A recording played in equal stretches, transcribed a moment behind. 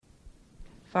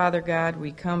Father God,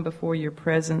 we come before your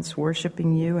presence,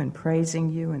 worshiping you and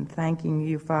praising you and thanking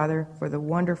you, Father, for the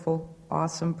wonderful,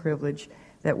 awesome privilege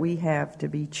that we have to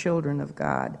be children of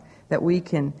God, that we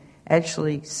can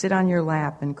actually sit on your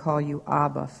lap and call you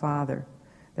Abba, Father,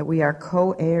 that we are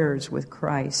co-heirs with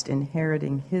Christ,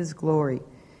 inheriting his glory.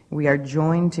 We are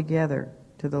joined together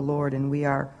to the Lord, and we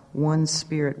are one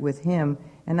spirit with him.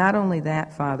 And not only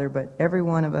that, Father, but every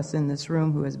one of us in this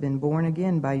room who has been born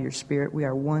again by your Spirit, we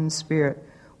are one spirit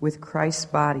with Christ's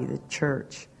body, the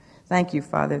church. Thank you,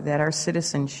 Father, that our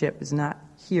citizenship is not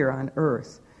here on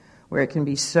earth, where it can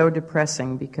be so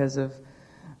depressing because of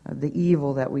the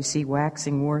evil that we see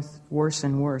waxing worse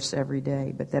and worse every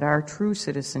day, but that our true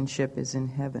citizenship is in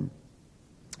heaven,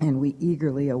 and we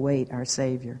eagerly await our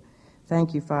Savior.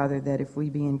 Thank you, Father, that if we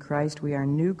be in Christ, we are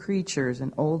new creatures,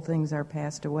 and old things are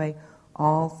passed away,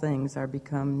 all things are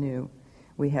become new.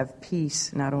 We have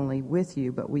peace not only with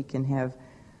you, but we can have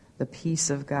the peace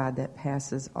of God that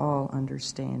passes all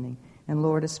understanding. And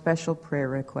Lord, a special prayer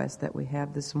request that we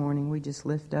have this morning, we just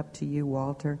lift up to you,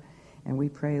 Walter, and we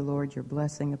pray, Lord, your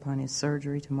blessing upon his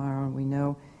surgery tomorrow, and we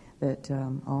know that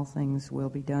all things will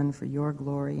be done for your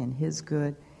glory and his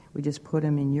good. We just put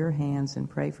him in your hands and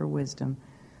pray for wisdom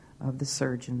of the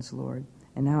surgeons, Lord.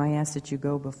 And now I ask that you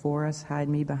go before us, hide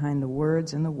me behind the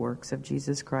words and the works of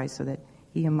Jesus Christ, so that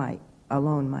he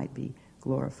alone might be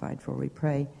glorified. For we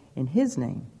pray in his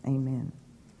name, amen.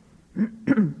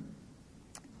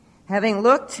 Having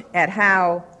looked at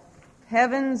how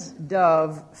heaven's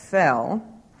dove fell,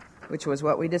 which was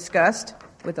what we discussed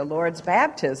with the Lord's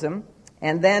baptism,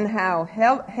 and then how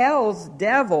hell's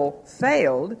devil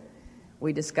failed,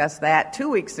 we discussed that 2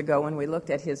 weeks ago when we looked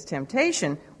at his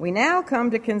temptation. We now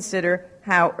come to consider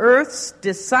how earth's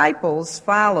disciples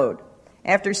followed.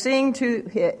 After seeing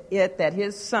to it that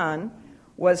his son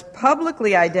was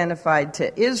publicly identified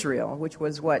to Israel, which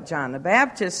was what John the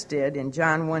Baptist did in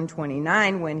John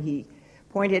 1:29 when he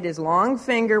pointed his long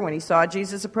finger when he saw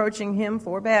Jesus approaching him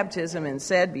for baptism and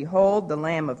said, "Behold, the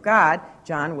Lamb of God."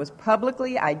 John was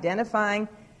publicly identifying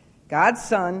God's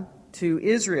Son to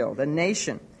Israel, the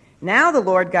nation. Now the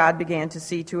Lord God began to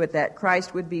see to it that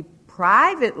Christ would be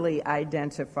privately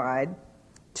identified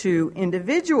to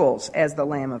individuals as the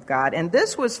Lamb of God. And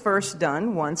this was first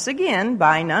done once again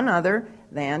by none other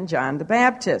than John the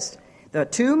Baptist. The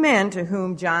two men to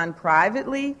whom John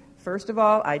privately, first of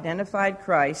all, identified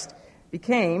Christ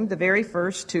became the very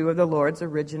first two of the Lord's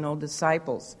original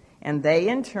disciples. And they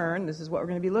in turn, this is what we're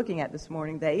going to be looking at this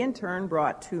morning, they in turn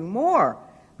brought two more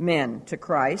men to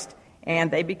Christ, and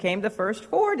they became the first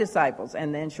four disciples.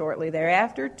 And then shortly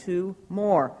thereafter, two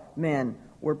more men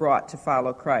were brought to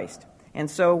follow Christ. And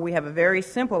so we have a very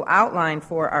simple outline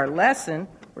for our lesson.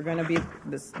 We're going to be,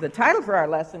 the title for our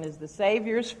lesson is The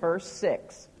Savior's First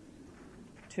Six.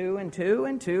 2 and 2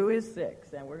 and 2 is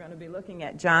 6. And we're going to be looking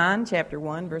at John chapter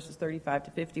 1, verses 35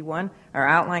 to 51. Our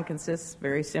outline consists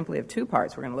very simply of two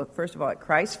parts. We're going to look, first of all, at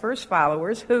Christ's first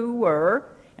followers, who were,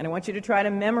 and I want you to try to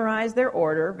memorize their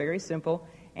order, very simple,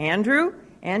 Andrew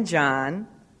and John,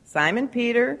 Simon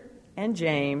Peter and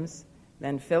James,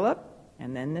 then Philip,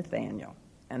 and then Nathanael.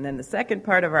 And then the second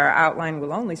part of our outline,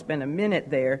 we'll only spend a minute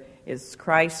there, is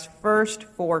Christ's first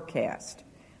forecast.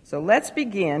 So let's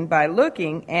begin by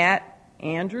looking at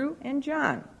Andrew and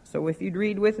John. So if you'd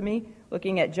read with me,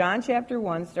 looking at John chapter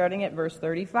 1, starting at verse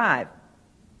 35.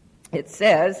 It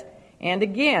says, "And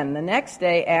again, the next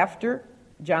day after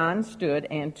John stood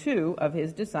and two of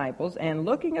his disciples, and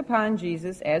looking upon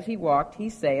Jesus as he walked, he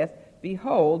saith,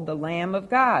 Behold, the Lamb of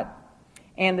God.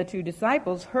 And the two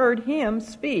disciples heard John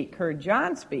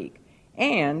speak,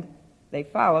 and they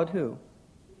followed who?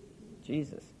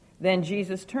 Jesus. Then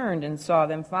Jesus turned and saw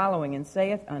them following, and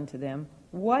saith unto them,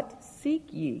 What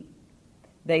seek ye?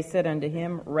 They said unto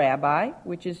him, Rabbi,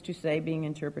 which is to say, being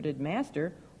interpreted,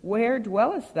 Master, where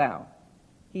dwellest thou?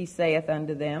 He saith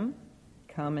unto them,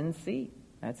 Come and see.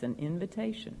 That's an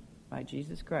invitation by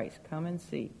Jesus Christ. Come and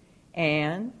see.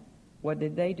 And what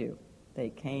did they do? They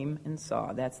came and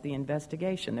saw. That's the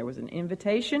investigation. There was an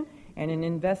invitation and an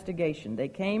investigation. They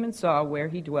came and saw where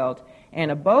he dwelt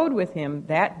and abode with him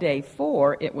that day,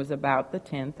 for it was about the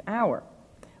 10th hour.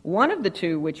 One of the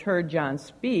two which heard John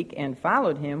speak and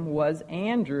followed him was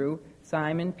Andrew,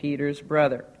 Simon Peter's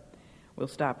brother. We'll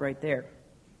stop right there.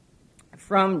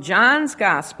 From John's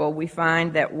gospel, we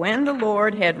find that when the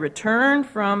Lord had returned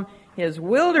from his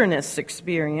wilderness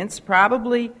experience,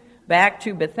 probably back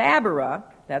to Bethabara,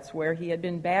 that's where he had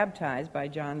been baptized by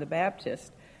John the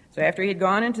Baptist. So after he had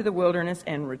gone into the wilderness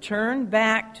and returned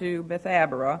back to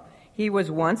Bethabara, he was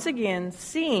once again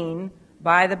seen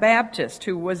by the Baptist,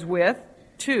 who was with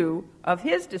two of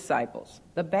his disciples.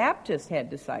 The Baptist had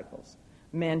disciples,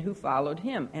 men who followed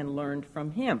him and learned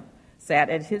from him, sat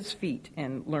at his feet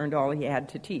and learned all he had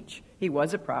to teach. He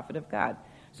was a prophet of God.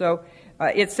 So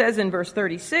it says in verse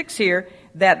 36 here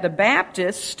that the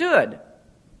Baptist stood.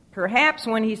 Perhaps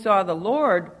when he saw the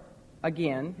Lord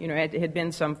again, it had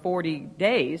been some 40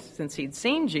 days since he'd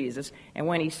seen Jesus, and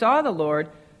when he saw the Lord,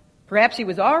 perhaps he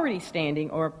was already standing,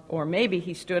 or maybe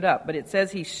he stood up. But it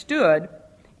says he stood,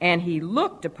 and he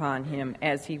looked upon him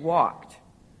as he walked.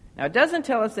 Now, it doesn't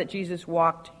tell us that Jesus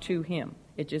walked to him.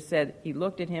 It just said he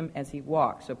looked at him as he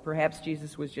walked. So perhaps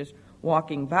Jesus was just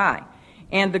walking by.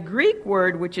 And the Greek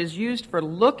word which is used for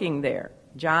looking there,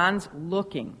 John's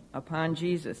looking upon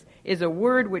Jesus, is a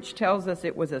word which tells us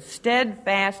it was a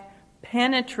steadfast,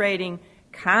 penetrating,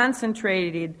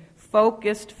 concentrated,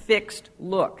 focused, fixed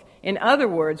look. In other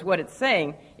words, what it's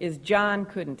saying is John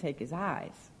couldn't take his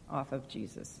eyes off of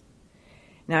Jesus.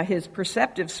 Now, his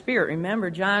perceptive spirit, remember,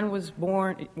 John was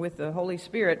born with the Holy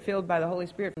Spirit, filled by the Holy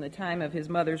Spirit from the time of his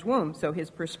mother's womb. So his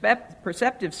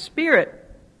perceptive spirit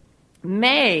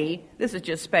may, this is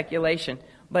just speculation,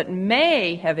 but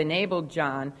may have enabled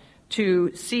John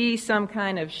to see some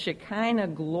kind of Shekinah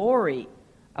glory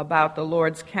about the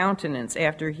Lord's countenance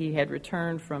after he had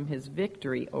returned from his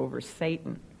victory over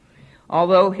Satan.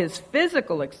 Although his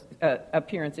physical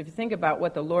appearance, if you think about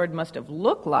what the Lord must have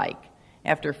looked like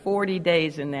after 40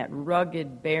 days in that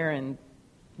rugged, barren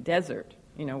desert,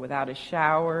 without a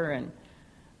shower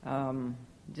and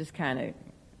just kind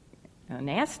of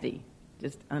nasty,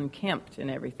 just unkempt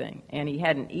and everything. And he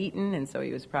hadn't eaten, and so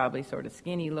he was probably sort of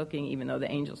skinny looking, even though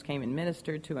the angels came and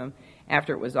ministered to him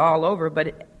after it was all over.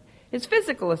 But his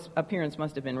physical appearance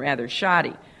must have been rather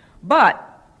shoddy. But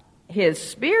his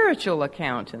spiritual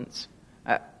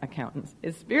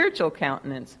his spiritual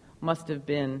countenance must have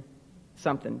been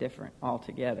something different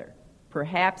altogether.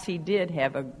 Perhaps he did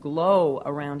have a glow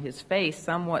around his face,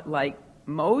 somewhat like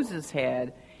Moses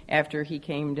had after he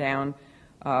came down,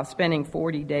 spending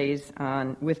 40 days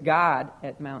with God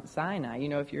at Mount Sinai.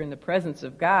 If you're in the presence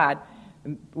of God,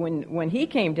 when he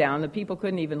came down, the people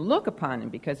couldn't even look upon him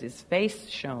because his face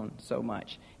shone so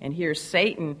much. And here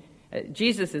Satan,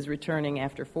 Jesus is returning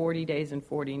after 40 days and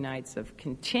 40 nights of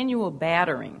continual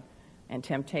battering and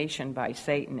temptation by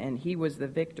Satan, and he was the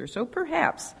victor. So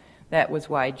perhaps that was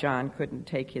why John couldn't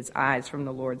take his eyes from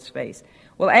the Lord's face.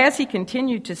 Well, as he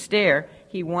continued to stare,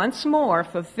 he once more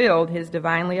fulfilled his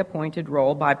divinely appointed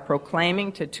role by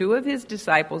proclaiming to two of his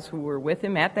disciples who were with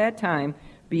him at that time,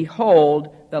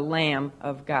 "Behold, the Lamb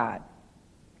of God."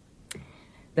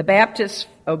 The Baptist's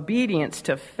obedience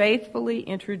to faithfully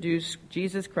introduce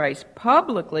Jesus Christ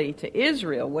publicly to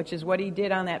Israel, which is what he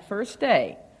did on that first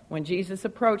day when Jesus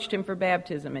approached him for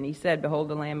baptism and he said, "Behold,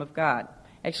 the Lamb of God."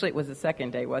 Actually, it was the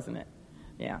second day, wasn't it?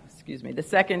 The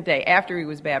second day after he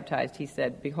was baptized, he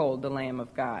said, "Behold, the Lamb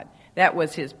of God." That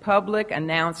was his public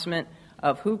announcement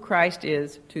of who Christ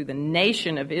is to the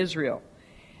nation of Israel.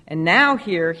 And now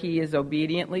here he is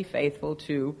obediently faithful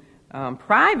to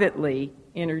privately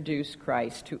introduce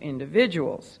Christ to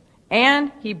individuals.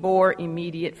 And he bore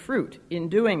immediate fruit in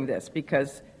doing this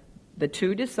because the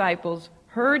two disciples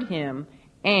heard him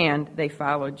and they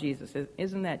followed Jesus.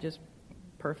 Isn't that just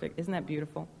perfect? Isn't that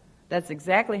beautiful? That's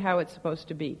exactly how it's supposed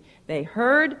to be. They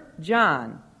heard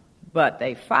John, but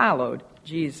they followed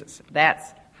Jesus.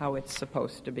 That's how it's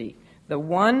supposed to be. The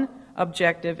one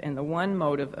objective and the one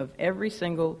motive of every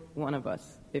single one of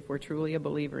us, if we're truly a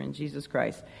believer in Jesus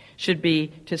Christ, should be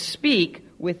to speak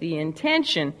with the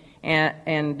intention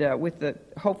and with the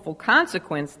hopeful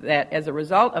consequence that as a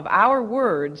result of our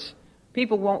words,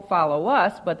 people won't follow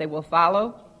us, but they will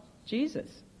follow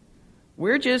Jesus.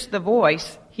 We're just the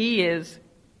voice. He is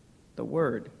the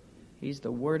Word. He's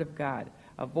the Word of God.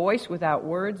 A voice without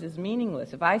words is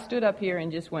meaningless. If I stood up here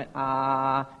and just went,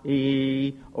 ah,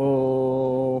 ee,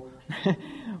 oh,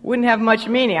 wouldn't have much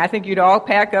meaning. I think you'd all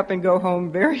pack up and go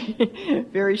home very,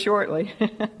 very shortly.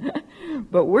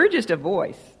 But we're just a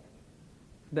voice.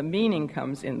 The meaning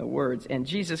comes in the words, and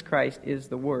Jesus Christ is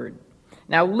the Word.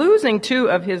 Now, losing two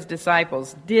of his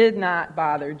disciples did not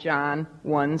bother John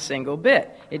one single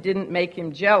bit. It didn't make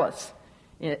him jealous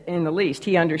in the least.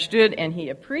 He understood and he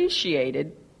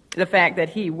appreciated the fact that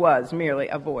he was merely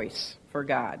a voice for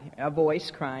God, a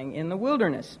voice crying in the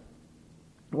wilderness,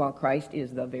 while Christ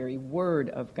is the very Word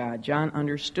of God. John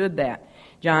understood that.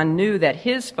 John knew that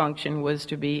his function was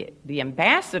to be the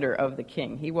ambassador of the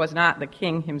King. He was not the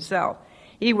King himself.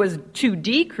 He was to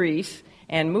decrease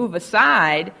and move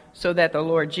aside so that the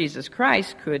Lord Jesus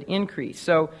Christ could increase.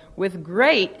 So with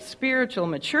great spiritual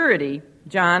maturity,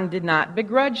 John did not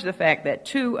begrudge the fact that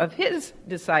two of his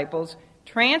disciples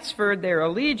transferred their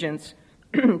allegiance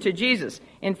to Jesus.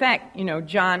 In fact,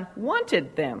 John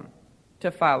wanted them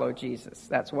to follow Jesus.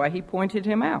 That's why he pointed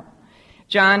him out.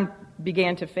 John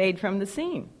began to fade from the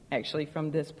scene, actually,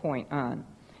 from this point on.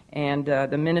 And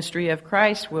the ministry of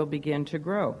Christ will begin to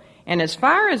grow. And as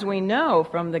far as we know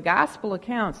from the gospel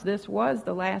accounts, this was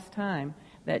the last time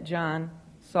that John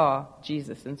saw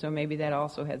Jesus. And so maybe that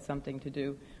also had something to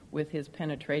do with his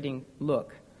penetrating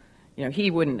look. You know, he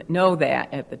wouldn't know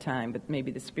that at the time, but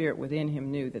maybe the Spirit within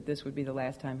him knew that this would be the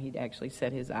last time he'd actually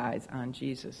set his eyes on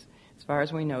Jesus. As far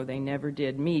as we know, they never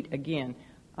did meet again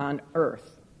on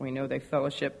earth. We know they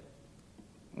fellowshiped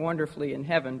wonderfully in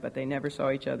heaven, but they never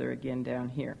saw each other again down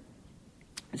here.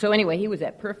 So anyway, he was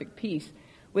at perfect peace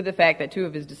with the fact that two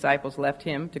of his disciples left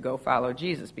him to go follow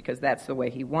Jesus, because that's the way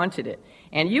he wanted it.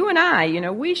 And you and I, you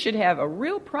know, we should have a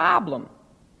real problem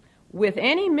with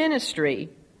any ministry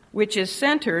which is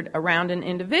centered around an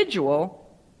individual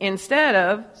instead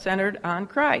of centered on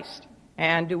Christ.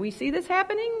 And do we see this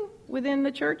happening within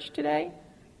the church today?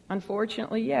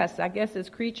 Unfortunately, yes. I guess as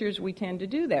creatures we tend to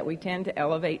do that. We tend to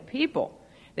elevate people.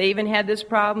 They even had this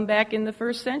problem back in the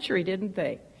first century, didn't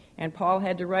they? And Paul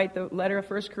had to write the letter of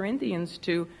 1 Corinthians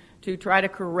to try to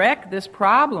correct this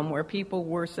problem where people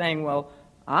were saying, well,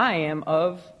 I am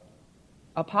of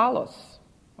Apollos.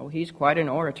 Oh, he's quite an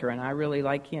orator, and I really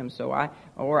like him.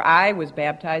 Or I was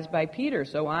baptized by Peter,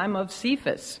 so I'm of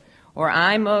Cephas. Or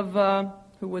I'm of,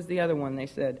 who was the other one they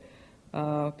said?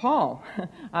 Paul.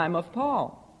 I'm of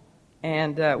Paul.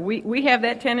 And we have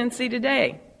that tendency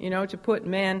today, you know, to put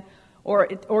men,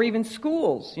 or even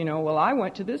schools, you know, well, I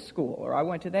went to this school, or I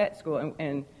went to that school,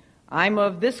 and I'm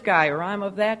of this guy, or I'm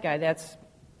of that guy.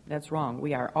 That's wrong.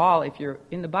 We are all, if you're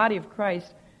in the body of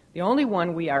Christ, the only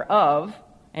one we are of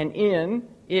and in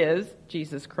is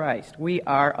Jesus Christ. We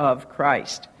are of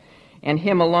Christ and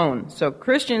Him alone. So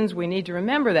Christians, we need to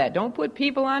remember that. Don't put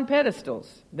people on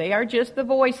pedestals. They are just the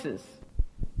voices.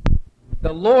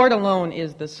 The Lord alone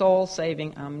is the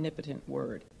soul-saving, omnipotent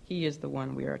Word. He is the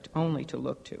one we are only to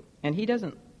look to. And He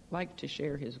doesn't like to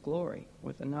share His glory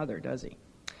with another, does He?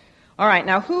 All right,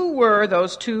 now who were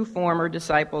those two former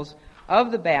disciples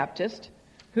of the Baptist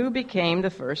who became the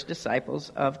first disciples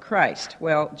of Christ?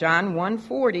 Well, John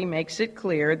 1:40 makes it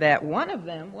clear that one of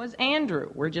them was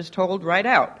Andrew. We're just told right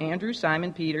out, Andrew,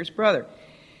 Simon Peter's brother.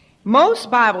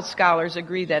 Most Bible scholars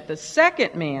agree that the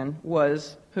second man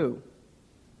was who?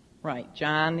 Right,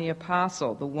 John the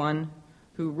Apostle, the one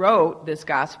who wrote this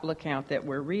gospel account that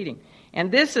we're reading.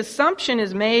 And this assumption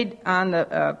is made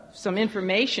on some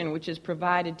information which is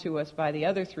provided to us by the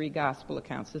other three gospel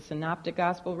accounts, the synoptic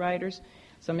gospel writers,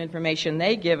 some information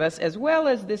they give us, as well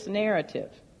as this narrative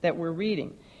that we're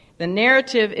reading. The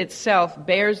narrative itself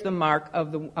bears the mark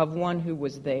of one who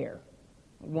was there,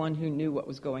 one who knew what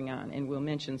was going on, and we'll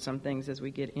mention some things as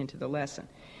we get into the lesson.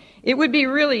 It would be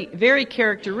really very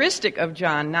characteristic of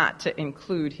John not to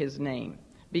include his name,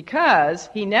 because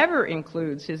he never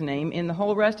includes his name in the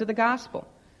whole rest of the gospel.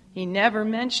 He never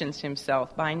mentions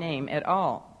himself by name at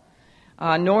all.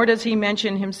 Nor does he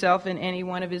mention himself in any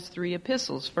one of his three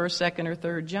epistles, 1st, 2nd, or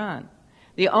 3rd John.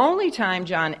 The only time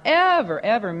John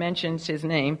ever mentions his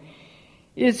name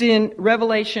is in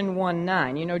Revelation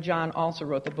 1:9. You know, John also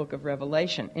wrote the book of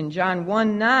Revelation. In John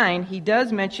 1:9, he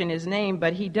does mention his name,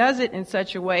 but he does it in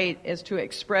such a way as to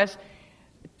express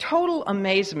total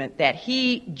amazement that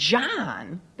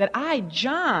John,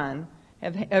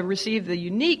 have received the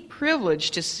unique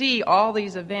privilege to see all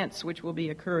these events which will be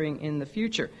occurring in the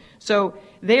future. So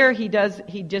there he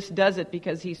just does it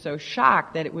because he's so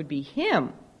shocked that it would be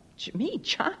him, me,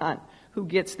 John, who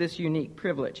gets this unique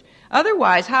privilege.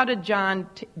 Otherwise, how did John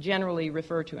generally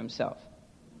refer to himself?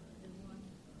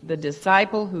 The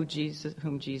disciple whom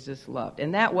Jesus loved.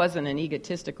 And that wasn't an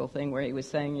egotistical thing where he was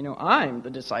saying, you know, I'm the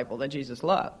disciple that Jesus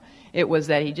loved. It was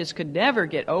that he just could never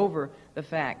get over the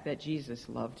fact that Jesus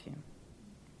loved him.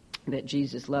 That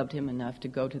Jesus loved him enough to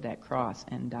go to that cross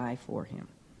and die for him.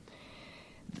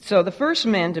 So the first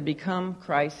men to become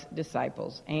Christ's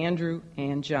disciples, Andrew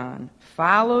and John,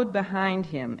 followed behind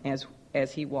him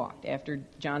as he walked. After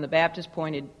John the Baptist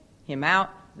pointed him out,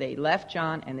 they left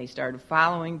John and they started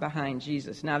following behind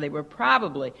Jesus. Now they were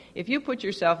probably, if you put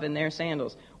yourself in their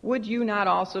sandals, would you not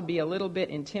also be a little bit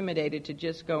intimidated to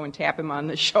just go and tap him on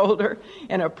the shoulder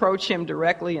and approach him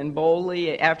directly and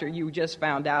boldly after you just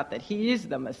found out that he's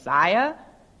the Messiah?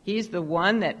 He's the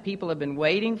one that people have been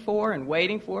waiting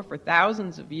for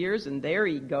thousands of years, and there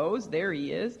he goes, there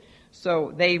he is.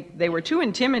 So they were too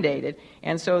intimidated,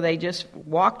 and so they just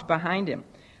walked behind him.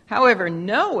 However,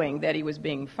 knowing that he was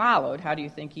being followed, how do you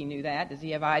think he knew that? Does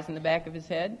he have eyes in the back of his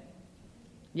head?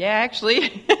 Yeah,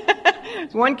 actually.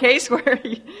 It's one case where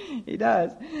he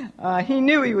does. He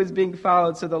knew he was being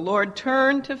followed, so the Lord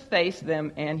turned to face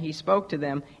them, and he spoke to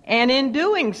them. And in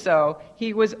doing so,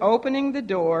 he was opening the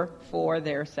door for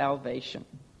their salvation.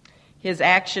 His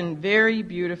action very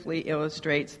beautifully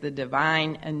illustrates the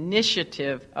divine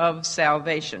initiative of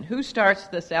salvation. Who starts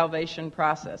the salvation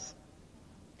process?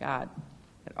 God.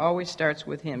 It always starts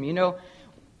with him. You know,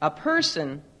 a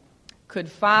person could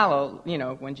follow,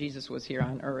 when Jesus was here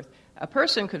on earth, a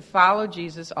person could follow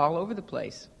Jesus all over the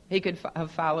place. He could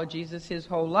have followed Jesus his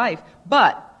whole life.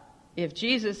 But if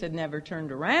Jesus had never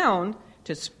turned around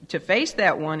to face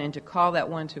that one and to call that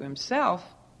one to himself,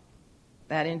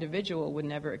 that individual would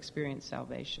never experience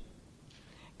salvation.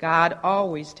 God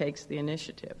always takes the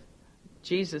initiative.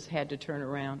 Jesus had to turn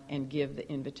around and give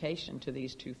the invitation to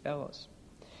these two fellows.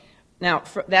 Now,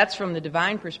 that's from the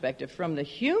divine perspective. From the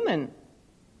human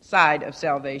side of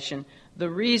salvation, the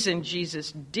reason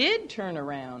Jesus did turn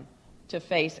around to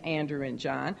face Andrew and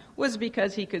John was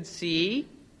because he could see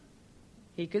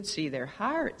their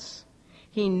hearts.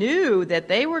 He knew that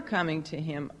they were coming to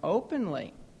him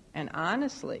openly and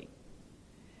honestly.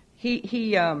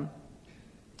 He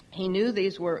knew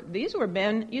these were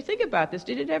men. You think about this.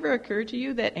 Did it ever occur to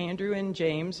you that Andrew and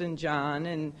James and John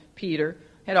and Peter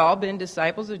had all been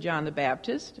disciples of John the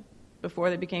Baptist before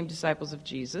they became disciples of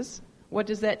Jesus? What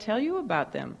does that tell you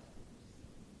about them?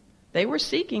 They were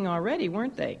seeking already,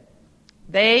 weren't they?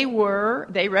 They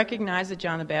recognized that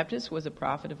John the Baptist was a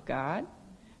prophet of God.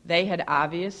 They had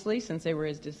obviously, since they were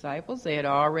his disciples, they had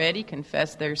already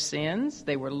confessed their sins.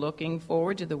 They were looking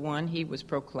forward to the one he was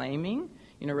proclaiming.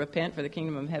 Repent, for the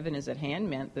kingdom of heaven is at hand,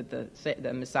 meant that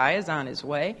the Messiah is on his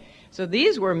way. So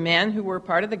these were men who were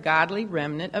part of the godly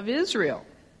remnant of Israel.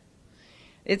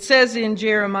 It says in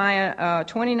Jeremiah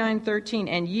 29:13,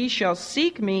 "And ye shall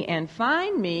seek me and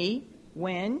find me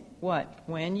when," what?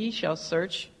 "When ye shall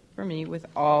search for me with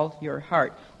all your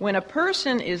heart." When a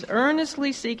person is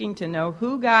earnestly seeking to know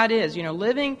who God is,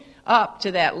 living up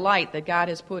to that light that God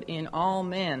has put in all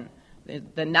men,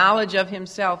 the knowledge of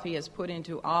himself he has put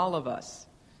into all of us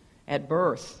at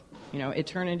birth.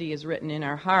 Eternity is written in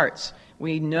our hearts.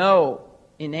 We know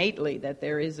innately that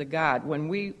there is a God.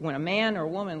 When a man or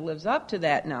woman lives up to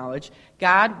that knowledge,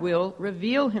 God will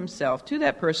reveal himself to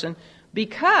that person,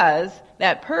 because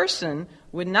that person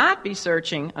would not be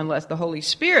searching unless the Holy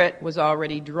Spirit was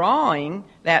already drawing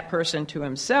that person to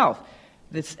himself.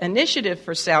 This initiative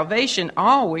for salvation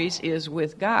always is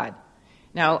with God.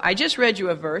 Now, I just read you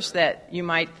a verse that you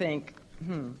might think,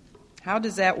 how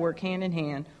does that work hand in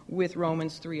hand with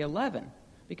Romans 3:11?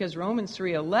 Because Romans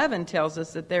 3:11 tells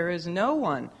us that there is no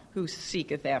one who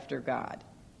seeketh after God,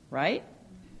 right?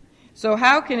 So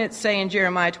how can it say in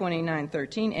Jeremiah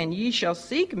 29:13, "And ye shall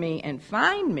seek me and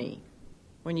find me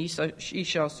when ye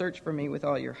shall search for me with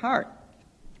all your heart,"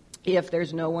 if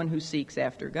there's no one who seeks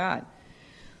after God?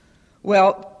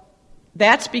 Well,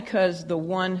 that's because the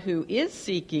one who is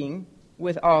seeking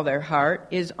with all their heart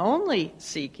is only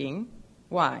seeking,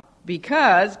 why?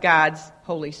 Because God's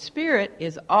Holy Spirit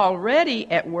is already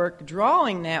at work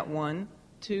drawing that one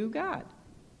to God.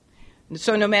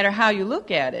 So no matter how you look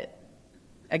at it,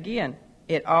 again,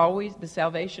 the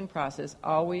salvation process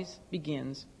always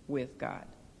begins with God.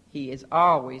 He is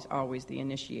always, always the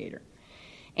initiator.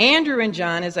 Andrew and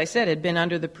John, as I said, had been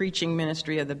under the preaching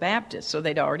ministry of the Baptist, so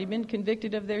they'd already been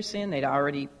convicted of their sin, they'd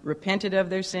already repented of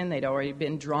their sin, they'd already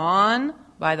been drawn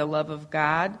by the love of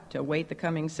God to await the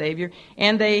coming Savior,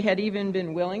 and they had even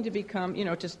been willing to become,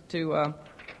 to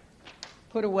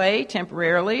put away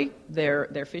temporarily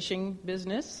their fishing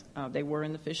business. They were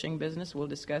in the fishing business, we'll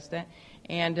discuss that,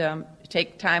 and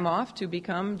take time off to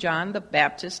become John the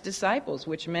Baptist's disciples,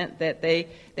 which meant that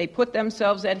they put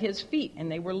themselves at his feet,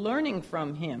 and they were learning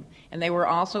from him, and they were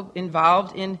also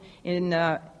involved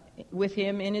with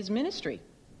him in his ministry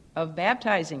of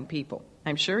baptizing people.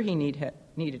 I'm sure he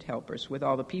needed helpers with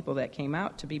all the people that came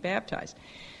out to be baptized.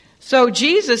 So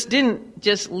Jesus didn't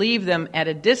just leave them at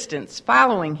a distance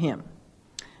following him.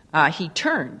 He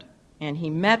turned and he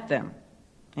met them,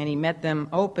 and he met them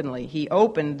openly. He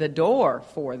opened the door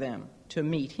for them to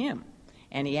meet him,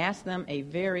 and he asked them a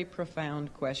very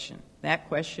profound question. That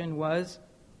question was,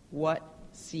 "What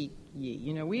seek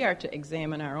ye?" We are to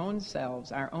examine our own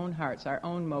selves, our own hearts, our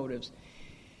own motives,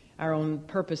 our own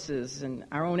purposes, and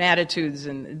our own attitudes,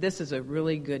 and this is a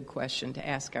really good question to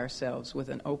ask ourselves with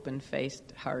an open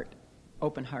heart.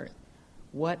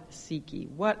 What seek ye?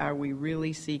 What are we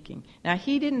really seeking? Now,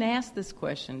 he didn't ask this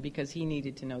question because he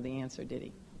needed to know the answer, did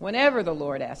he? Whenever the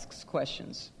Lord asks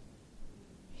questions,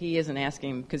 he isn't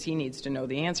asking because he needs to know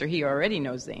the answer. He already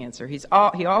knows the answer. He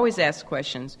always asks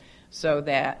questions so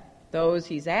that those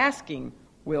he's asking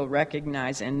will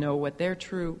recognize and know what their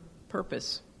true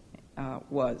purpose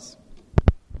was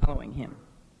following him.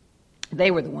 They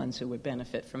were the ones who would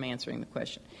benefit from answering the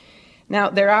question. Now,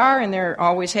 there are and there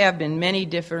always have been many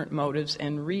different motives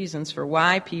and reasons for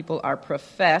why people are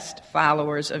professed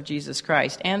followers of Jesus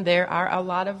Christ. And there are a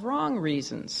lot of wrong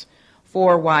reasons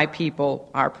for why people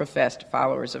are professed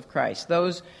followers of Christ.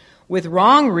 Those with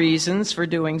wrong reasons for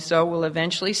doing so will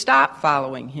eventually stop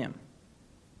following him.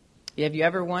 Have you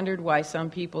ever wondered why some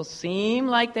people seem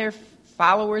like they're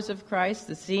followers of Christ?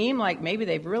 They seem like maybe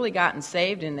they've really gotten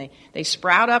saved and they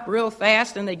sprout up real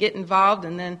fast and they get involved,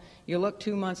 and then you look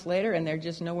 2 months later and they're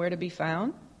just nowhere to be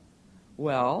found?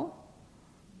 Well,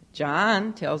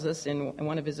 John tells us in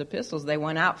one of his epistles, they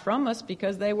went out from us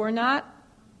because they were not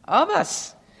of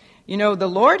us. You know, the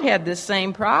Lord had this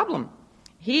same problem.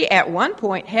 He, at one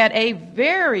point, had a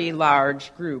very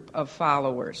large group of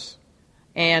followers.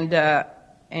 And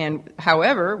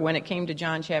however, when it came to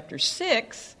John chapter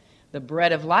 6, the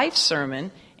Bread of Life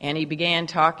sermon, and he began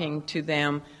talking to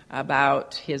them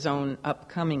about his own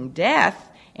upcoming death,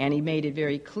 and he made it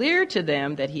very clear to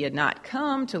them that he had not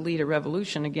come to lead a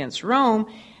revolution against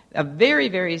Rome. A very,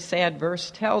 very sad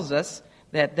verse tells us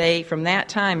that from that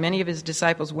time, many of his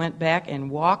disciples went back and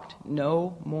walked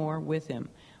no more with him.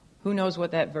 Who knows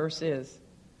what that verse is?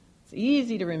 It's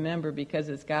easy to remember because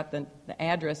it's got the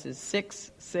address is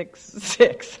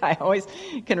 666. I always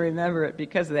can remember it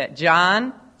because of that.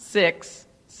 John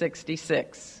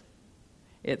 6:66.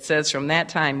 It says, from that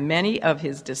time, many of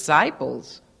his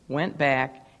disciples went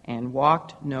back and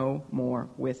walked no more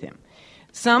with him.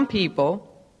 Some people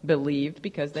believed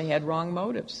because they had wrong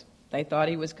motives. They thought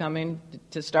he was coming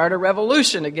to start a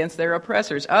revolution against their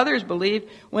oppressors. Others believed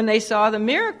when they saw the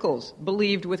miracles,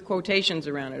 believed with quotations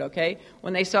around it, okay?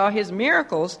 When they saw his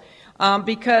miracles,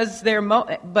 because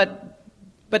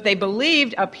but they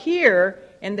believed up here,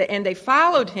 and they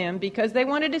followed him because they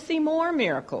wanted to see more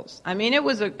miracles. I mean, it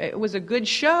was a good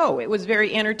show. It was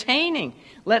very entertaining.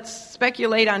 Let's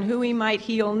speculate on who he might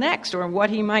heal next or what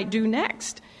he might do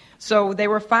next. So they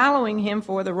were following him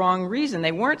for the wrong reason.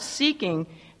 They weren't seeking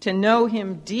to know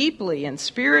him deeply and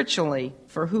spiritually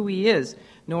for who he is,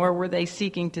 nor were they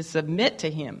seeking to submit to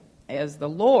him as the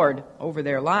Lord over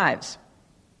their lives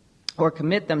or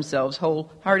commit themselves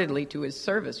wholeheartedly to his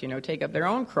service, take up their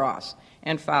own cross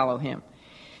and follow him.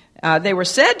 They were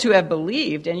said to have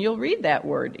believed, and you'll read that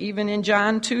word. Even in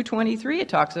John 2:23, it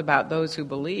talks about those who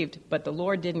believed, but the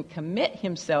Lord didn't commit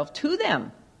himself to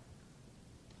them.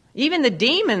 Even the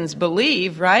demons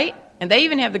believe, right? And they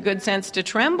even have the good sense to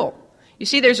tremble. You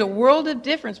see, there's a world of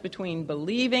difference between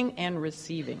believing and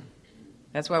receiving.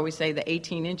 That's why we say the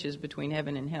 18 inches between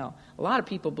heaven and hell. A lot of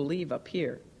people believe up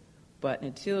here, but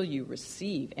until you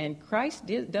receive, and Christ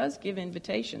does give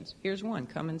invitations. Here's one,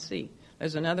 come and see.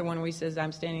 There's another one where he says,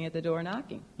 I'm standing at the door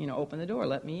knocking. Open the door,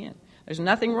 let me in. There's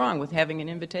nothing wrong with having an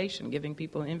invitation, giving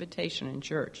people an invitation in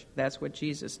church. That's what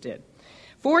Jesus did.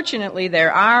 Fortunately,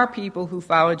 there are people who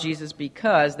follow Jesus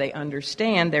because they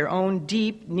understand their own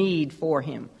deep need for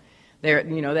him.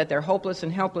 That they're hopeless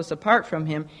and helpless apart from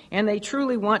him, and they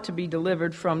truly want to be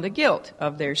delivered from the guilt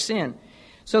of their sin.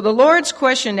 So the Lord's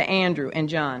question to Andrew and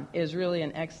John is really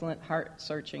an excellent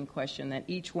heart-searching question that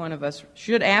each one of us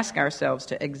should ask ourselves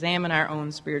to examine our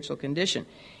own spiritual condition.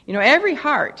 Every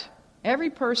heart, every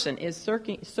person is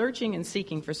searching and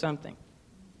seeking for something.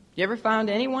 You ever found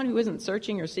anyone who isn't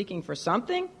searching or seeking for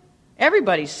something?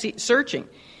 Everybody's searching.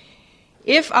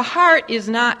 If a heart is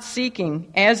not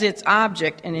seeking as its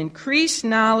object an increased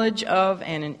knowledge of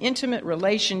and an intimate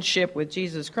relationship with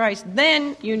Jesus Christ,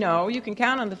 then you can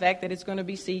count on the fact that it's going to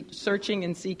be searching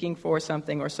and seeking for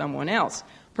something or someone else.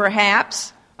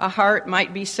 Perhaps a heart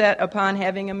might be set upon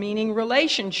having a meaning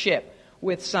relationship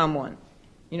with someone.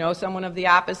 Someone of the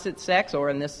opposite sex,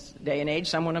 or in this day and age,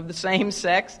 someone of the same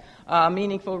sex, a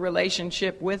meaningful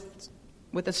relationship with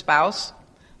a spouse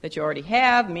that you already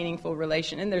have, meaningful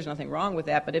relation, and there's nothing wrong with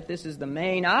that, but if this is the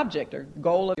main object or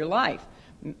goal of your life,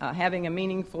 having a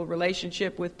meaningful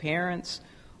relationship with parents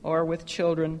or with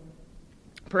children,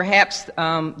 perhaps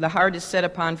the heart is set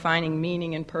upon finding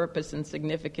meaning and purpose and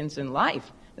significance in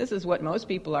life. This is what most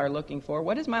people are looking for.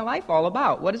 What is my life all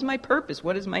about? What is my purpose?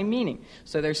 What is my meaning?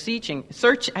 So they're searching,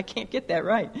 I can't get that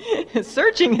right,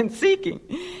 searching and seeking.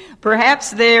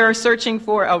 Perhaps they're searching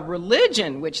for a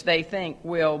religion which they think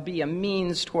will be a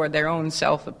means toward their own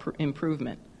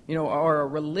self-improvement, or a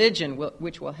religion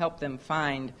which will help them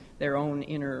find their own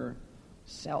inner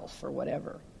self or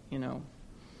whatever,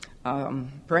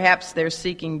 Perhaps they're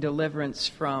seeking deliverance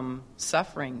from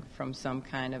suffering from some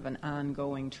kind of an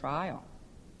ongoing trial.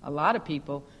 A lot of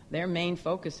people, their main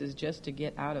focus is just to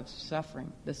get out of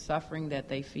suffering, the suffering that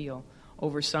they feel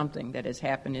over something that has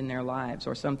happened in their lives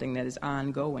or something that is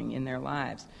ongoing in their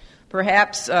lives.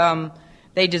 Perhaps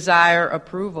they desire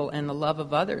approval and the love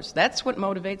of others. That's what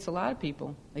motivates a lot of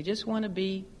people. They just want to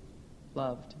be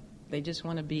loved. They just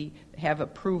want to have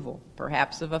approval,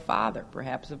 perhaps of a father,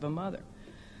 perhaps of a mother.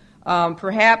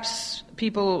 Perhaps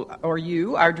people or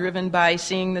you are driven by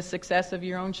seeing the success of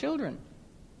your own children.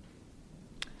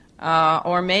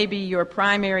 Or maybe your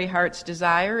primary heart's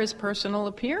desire is personal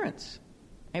appearance.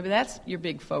 Maybe that's your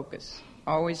big focus,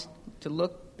 always to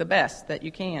look the best that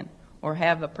you can or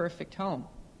have a perfect home.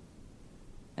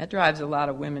 That drives a lot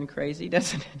of women crazy,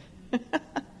 doesn't it?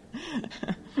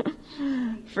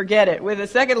 Forget it. With the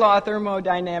second law of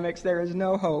thermodynamics, there is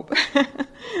no hope.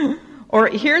 Or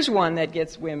here's one that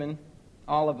gets women,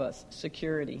 all of us,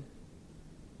 security.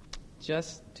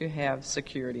 Just to have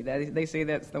security. They say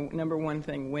that's the number one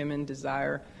thing women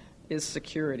desire is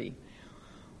security.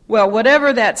 Well,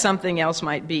 whatever that something else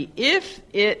might be, if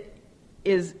it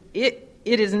is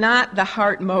not the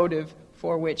heart motive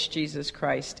for which Jesus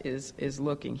Christ is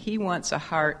looking. He wants a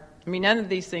heart. I mean, none of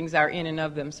these things are in and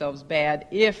of themselves bad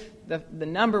if the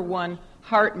number one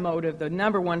heart motive, the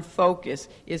number one focus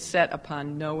is set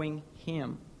upon knowing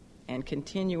Him and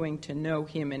continuing to know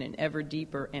Him in an ever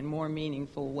deeper and more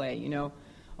meaningful way. You know,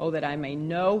 oh, that I may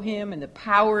know Him and the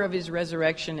power of His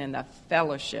resurrection and the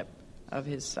fellowship of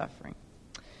His suffering.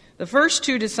 The first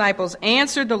two disciples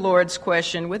answered the Lord's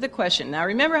question with a question. Now,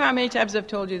 remember how many times I've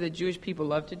told you that Jewish people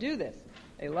love to do this.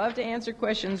 They love to answer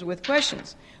questions with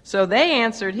questions. So they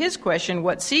answered His question,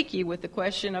 what seek ye, with the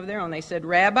question of their own. They said,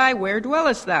 Rabbi, where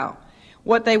dwellest thou?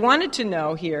 What they wanted to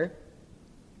know here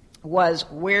was,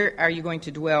 where are you going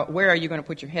to dwell? Where are you going to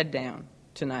put your head down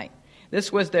tonight?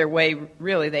 This was their way,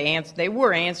 really. They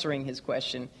were answering His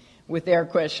question with their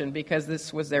question because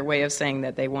this was their way of saying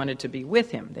that they wanted to be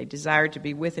with Him. They desired to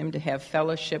be with Him, to have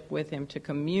fellowship with Him, to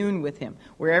commune with Him.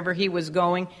 Wherever He was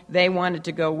going, they wanted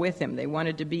to go with Him. They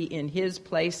wanted to be in His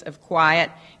place of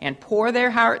quiet and pour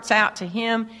their hearts out to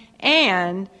Him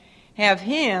and have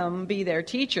Him be their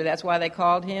teacher. That's why they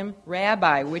called Him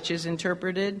Rabbi, which is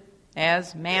interpreted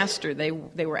as master. They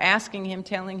were asking Him,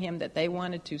 telling Him that they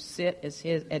wanted to sit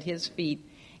at His feet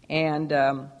and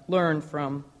learn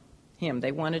from Him.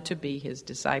 They wanted to be His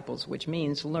disciples, which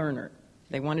means learner.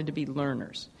 They wanted to be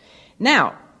learners.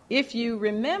 Now, if you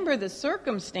remember the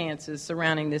circumstances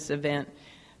surrounding this event,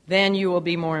 then you will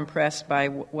be more impressed by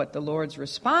what the Lord's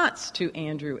response to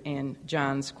Andrew and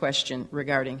John's question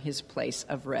regarding His place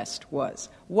of rest was.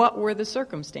 What were the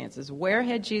circumstances? Where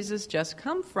had Jesus just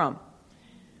come from?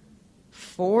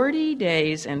 40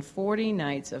 days and 40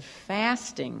 nights of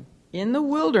fasting in the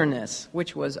wilderness,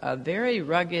 which was a very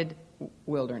rugged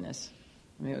wilderness.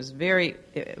 I mean,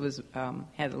 it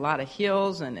had a lot of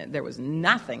hills, and there was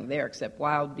nothing there except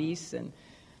wild beasts, and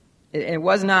it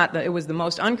was the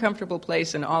most uncomfortable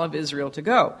place in all of Israel to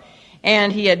go.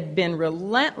 And He had been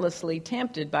relentlessly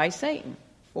tempted by Satan,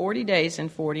 40 days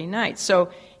and 40 nights. So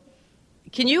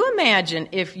can you imagine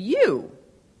if you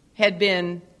had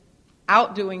been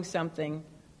out doing something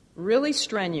really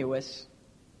strenuous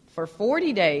for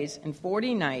 40 days and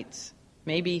 40 nights,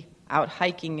 maybe out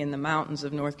hiking in the mountains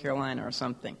of North Carolina or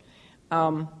something,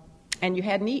 and you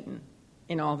hadn't eaten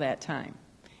in all that time.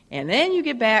 And then you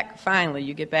get back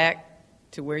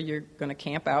to where you're going to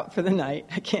camp out for the night.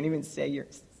 I can't even say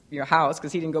your house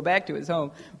because He didn't go back to His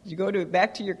home. You go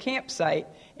back to your campsite,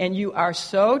 and you are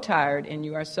so tired and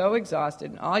you are so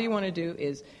exhausted, and all you want to do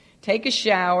is take a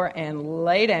shower and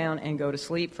lay down and go to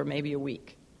sleep for maybe a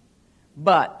week.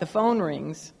 But the phone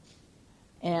rings,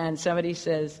 and somebody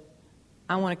says,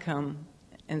 I want to come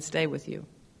and stay with you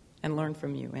and learn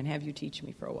from you and have you teach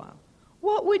me for a while.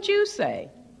 What would you say?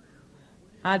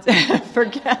 I'd say,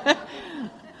 forget.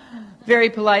 Very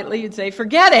politely, you'd say,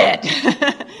 forget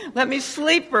it. Let me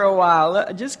sleep for a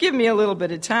while. Just give me a little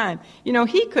bit of time. You know,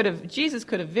 Jesus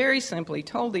could have very simply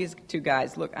told these two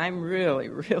guys, look, I'm really,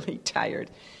 really tired.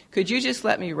 Could you just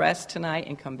let me rest tonight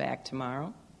and come back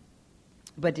tomorrow?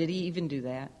 But did He even do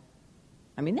that?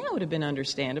 I mean, that would have been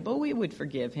understandable. We would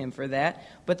forgive Him for that.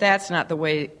 But that's not the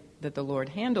way that the Lord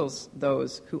handles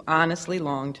those who honestly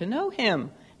long to know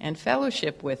Him and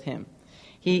fellowship with Him.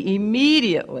 He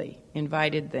immediately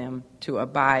invited them to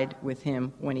abide with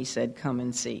Him when He said, come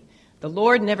and see. The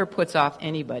Lord never puts off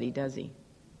anybody, does He?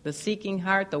 The seeking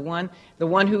heart, the one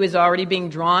who is already being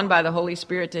drawn by the Holy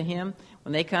Spirit to Him,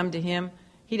 when they come to Him,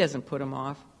 He doesn't put them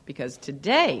off, because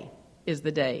today is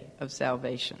the day of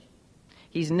salvation.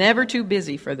 He's never too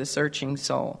busy for the searching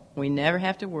soul. We never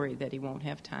have to worry that He won't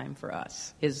have time for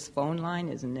us. His phone line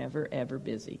is never, ever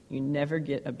busy. You never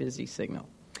get a busy signal.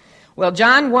 Well,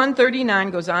 John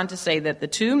 1:39 goes on to say that the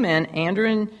two men, Andrew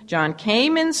and John,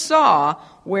 came and saw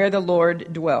where the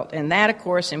Lord dwelt. And that, of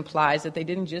course, implies that they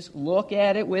didn't just look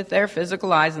at it with their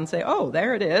physical eyes and say, oh,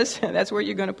 there it is. That's where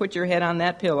you're going to put your head on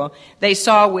that pillow. They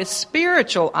saw with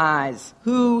spiritual eyes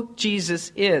who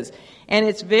Jesus is. And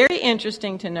it's very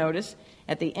interesting to notice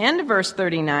at the end of verse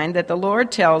 39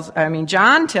 that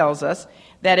John tells us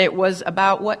that it was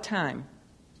about what time?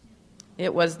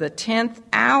 It was the 10th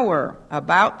hour,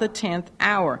 about the 10th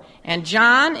hour. And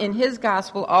John, in his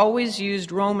gospel, always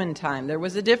used Roman time. There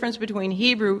was a difference between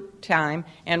Hebrew time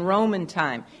and Roman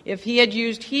time. If he had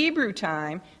used Hebrew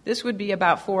time, this would be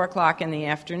about 4 o'clock in the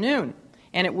afternoon.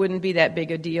 And it wouldn't be that big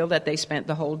a deal that they spent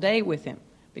the whole day with him,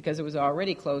 because it was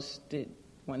already close to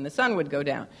when the sun would go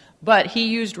down. But he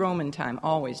used Roman time,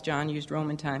 always. John used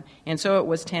Roman time, and so it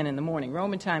was 10 in the morning.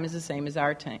 Roman time is the same as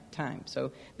our time.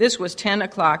 So this was 10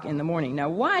 o'clock in the morning. Now,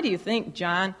 why do you think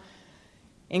John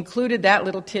included that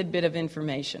little tidbit of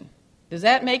information? Does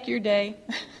that make your day,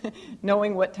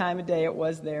 knowing what time of day it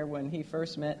was there when he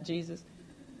first met Jesus?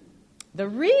 The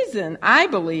reason I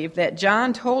believe that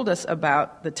John told us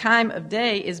about the time of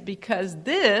day is because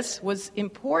this was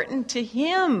important to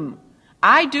him.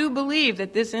 I do believe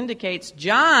that this indicates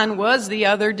John was the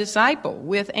other disciple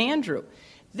with Andrew.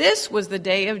 This was the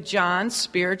day of John's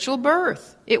spiritual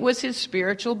birth. It was his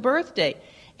spiritual birthday.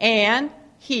 And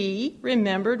he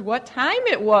remembered what time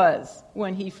it was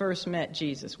when he first met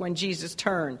Jesus, when Jesus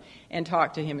turned and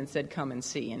talked to him and said, come and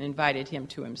see, and invited him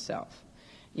to himself.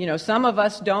 You know, some of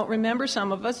us don't remember,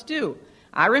 some of us do.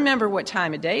 I remember what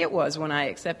time of day it was when I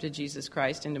accepted Jesus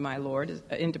Christ into my heart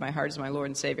as my Lord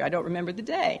and Savior. I don't remember the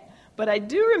day, but I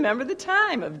do remember the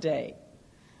time of day.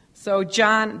 So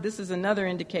John, this is another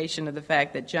indication of the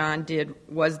fact that John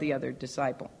was the other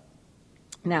disciple.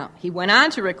 Now, he went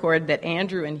on to record that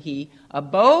Andrew and he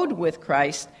abode with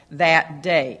Christ that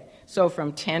day. So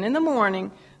from 10 in the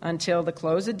morning until the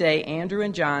close of day, Andrew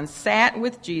and John sat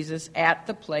with Jesus at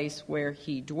the place where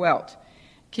he dwelt.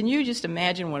 Can you just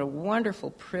imagine what a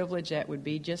wonderful privilege that would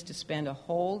be, just to spend a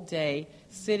whole day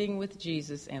sitting with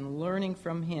Jesus and learning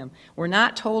from him? We're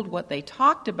not told what they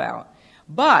talked about,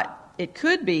 but it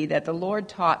could be that the Lord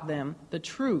taught them the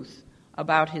truth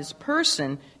about his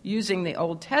person using the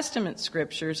Old Testament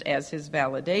scriptures as his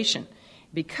validation.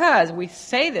 Because we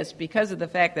say this because of the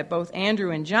fact that both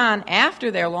Andrew and John,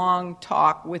 after their long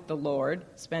talk with the Lord,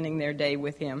 spending their day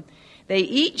with him, they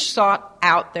each sought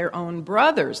out their own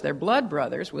brothers, their blood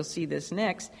brothers. We'll see this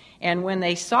next. And when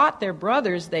they sought their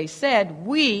brothers, they said,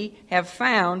 we have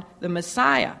found the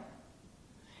Messiah.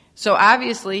 So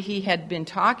obviously he had been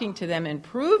talking to them and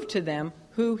proved to them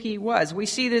who he was. We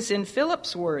see this in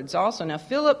Philip's words also. Now,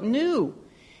 Philip knew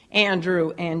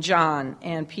Andrew and John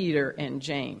and Peter and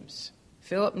James.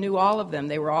 Philip knew all of them.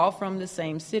 They were all from the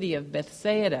same city of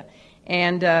Bethsaida.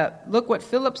 And look what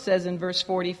Philip says in verse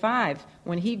 45.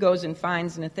 When he goes and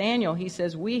finds Nathanael, he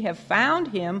says, we have found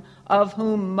him of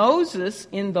whom Moses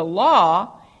in the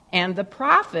law and the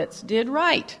prophets did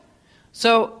write.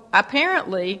 So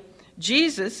apparently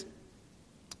Jesus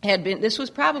this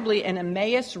was probably an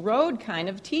Emmaus Road kind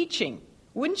of teaching.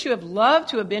 Wouldn't you have loved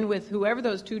to have been with whoever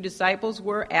those two disciples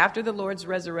were after the Lord's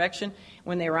resurrection,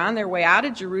 when they were on their way out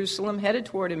of Jerusalem, headed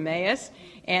toward Emmaus,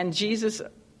 and Jesus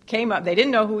came up? They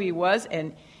didn't know who he was,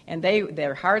 and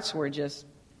their hearts were just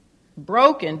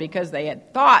broken because they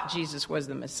had thought Jesus was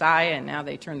the Messiah, and now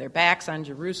they turned their backs on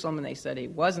Jerusalem, and they said he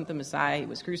wasn't the Messiah, he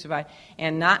was crucified.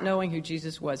 And not knowing who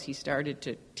Jesus was, he started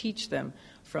to teach them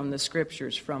from the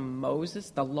scriptures, from Moses,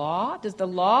 the law. Does the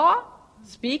law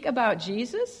speak about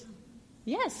Jesus?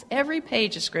 Yes, every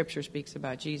page of Scripture speaks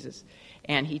about Jesus.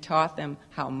 And he taught them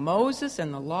how Moses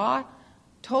and the law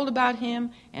told about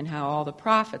him and how all the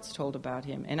prophets told about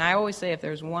him. And I always say, if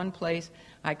there's one place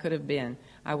I could have been,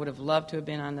 I would have loved to have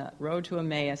been on the road to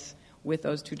Emmaus with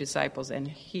those two disciples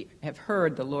and have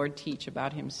heard the Lord teach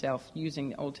about himself using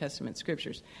the Old Testament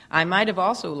Scriptures. I might have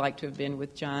also liked to have been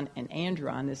with John and Andrew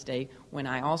on this day, when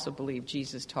I also believe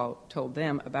Jesus told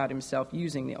them about himself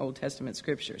using the Old Testament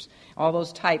Scriptures. All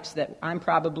those types that I'm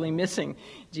probably missing,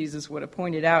 Jesus would have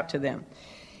pointed out to them.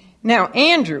 Now,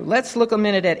 Andrew, let's look a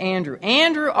minute at Andrew.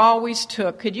 Andrew always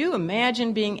could you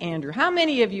imagine being Andrew? How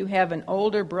many of you have an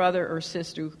older brother or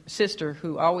sister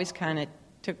who always kind of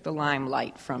took the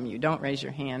limelight from you? Don't raise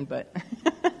your hand, but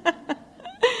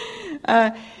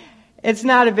it's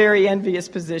not a very envious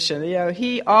position. You know,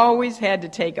 he always had to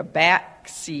take a back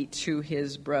seat to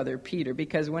his brother Peter,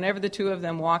 because whenever the two of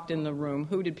them walked in the room,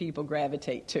 who did people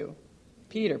gravitate to?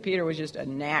 Peter. Peter was just a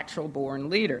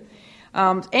natural-born leader.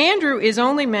 Andrew is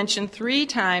only mentioned 3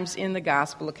 times in the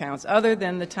gospel accounts, other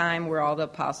than the time where all the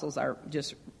apostles are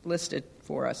just listed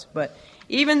for us. But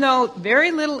even though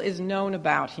very little is known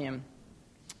about him,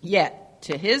 yet,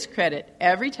 to his credit,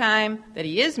 every time that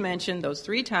he is mentioned, those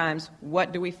 3 times,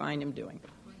 what do we find him doing?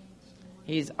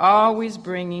 He's always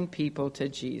bringing people to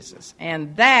Jesus.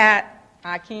 And that,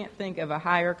 I can't think of a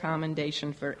higher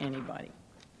commendation for anybody.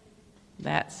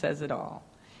 That says it all.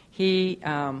 He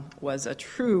was a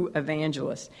true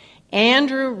evangelist.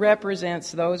 Andrew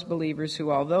represents those believers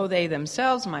who, although they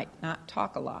themselves might not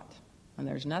talk a lot, and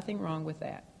there's nothing wrong with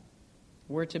that.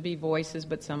 We're to be voices,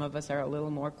 but some of us are a little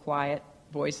more quiet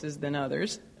voices than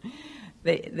others.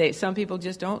 Some people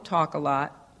just don't talk a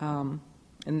lot, and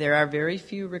there are very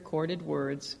few recorded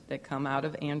words that come out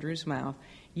of Andrew's mouth,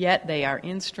 yet they are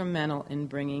instrumental in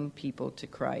bringing people to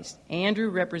Christ. Andrew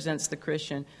represents the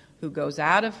Christian who goes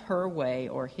out of her way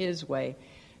or his way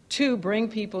to bring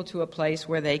people to a place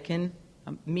where they can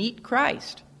meet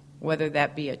Christ, whether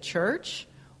that be a church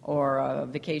or a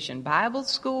vacation Bible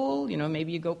school. You know,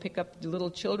 maybe you go pick up little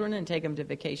children and take them to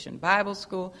vacation Bible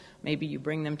school. Maybe you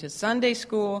bring them to Sunday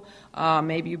school.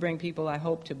 Maybe you bring people, I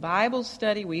hope, to Bible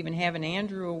study. We even have an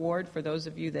Andrew Award for those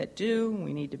of you that do.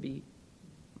 We need to be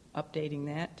updating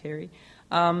that, Terry.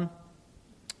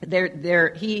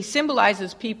 He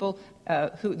symbolizes people,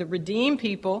 the redeemed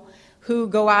people, who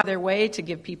go out of their way to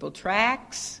give people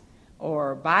tracts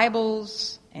or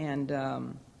Bibles, and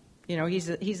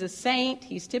he's a saint.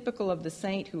 He's typical of the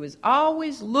saint who is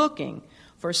always looking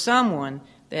for someone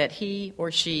that he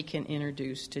or she can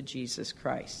introduce to Jesus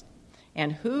Christ.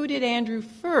 And who did Andrew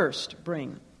first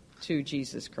bring to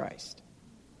Jesus Christ?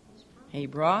 He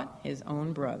brought his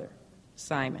own brother,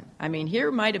 Simon. I mean,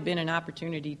 here might have been an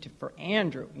opportunity for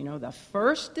Andrew, the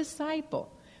first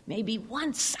disciple. Maybe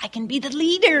once I can be the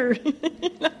leader.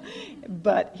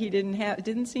 But he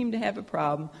didn't seem to have a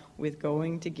problem with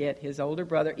going to get his older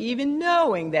brother, even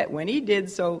knowing that when he did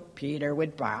so, Peter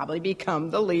would probably become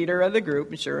the leader of the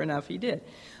group, and sure enough, he did.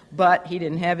 But he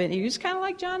didn't have any. He was kind of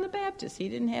like John the Baptist. He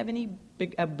didn't have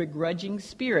a begrudging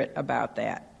spirit about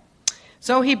that.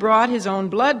 So he brought his own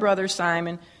blood brother,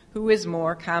 Simon, who is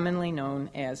more commonly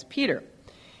known as Peter.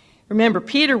 Remember,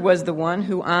 Peter was the one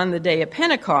who on the day of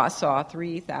Pentecost saw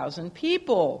 3,000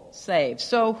 people saved.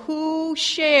 So who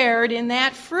shared in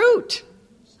that fruit?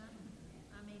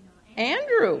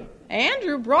 Andrew.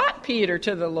 Andrew brought Peter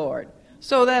to the Lord.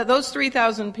 So that those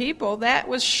 3,000 people, that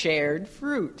was shared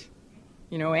fruit.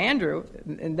 Andrew,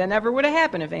 and that never would have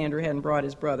happened if Andrew hadn't brought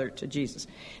his brother to Jesus.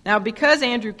 Now, because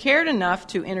Andrew cared enough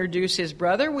to introduce his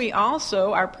brother, we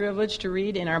also are privileged to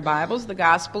read in our Bibles the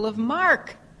Gospel of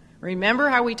Mark. Remember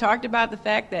how we talked about the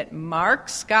fact that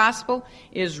Mark's gospel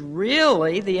is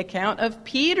really the account of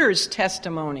Peter's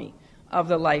testimony of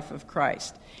the life of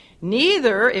Christ.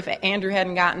 Neither, if Andrew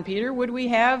hadn't gotten Peter, would we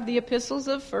have the epistles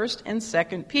of 1st and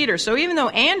 2nd Peter. So even though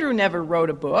Andrew never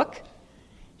wrote a book,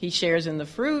 he shares in the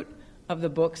fruit of the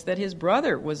books that his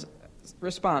brother was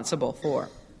responsible for.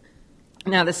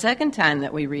 Now, the second time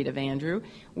that we read of Andrew,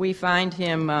 we find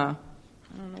him, I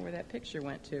don't know where that picture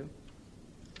went to.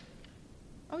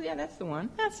 Oh, yeah, that's the one.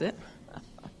 That's it.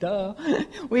 Duh.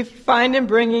 We find him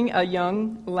bringing a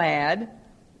young lad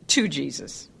to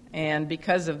Jesus. And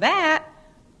because of that,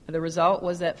 the result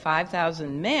was that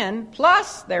 5,000 men,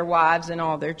 plus their wives and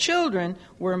all their children,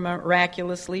 were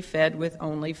miraculously fed with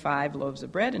only 5 loaves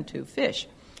of bread and 2 fish.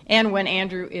 And when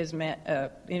Andrew is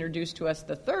introduced to us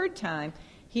the third time,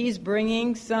 he's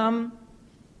bringing some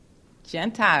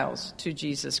Gentiles to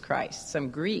Jesus Christ, some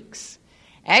Greeks.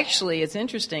 Actually, it's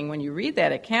interesting when you read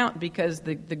that account because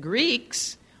the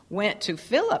Greeks went to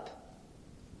Philip,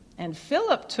 and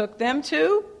Philip took them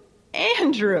to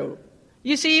Andrew.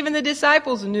 You see, even the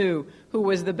disciples knew who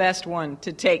was the best one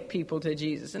to take people to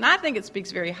Jesus. And I think it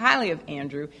speaks very highly of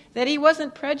Andrew that he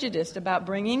wasn't prejudiced about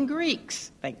bringing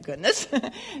Greeks, thank goodness,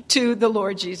 to the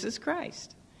Lord Jesus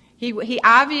Christ. He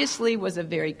obviously was a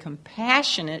very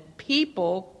compassionate,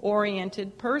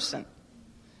 people-oriented person.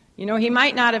 He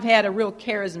might not have had a real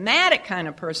charismatic kind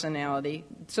of personality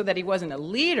so that he wasn't a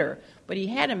leader, but he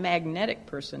had a magnetic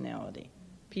personality.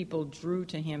 People drew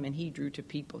to him and he drew to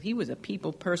people. He was a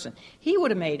people person. He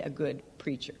would have made a good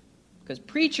preacher because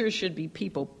preachers should be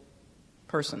people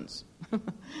persons.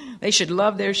 They should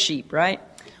love their sheep, right?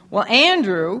 Well,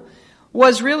 Andrew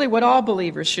was really what all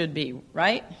believers should be,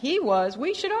 right?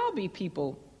 We should all be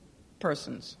people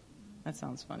persons. That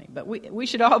sounds funny, but we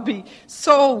should all be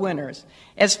soul winners.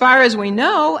 As far as we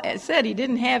know, as said, he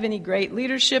didn't have any great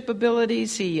leadership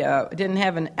abilities. He didn't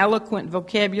have an eloquent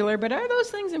vocabulary, but are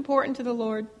those things important to the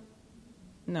Lord?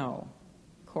 No,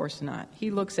 of course not.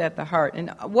 He looks at the heart. And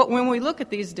when we look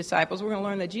at these disciples, we're going to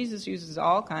learn that Jesus uses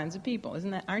all kinds of people.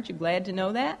 Aren't you glad to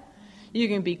know that? You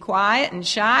can be quiet and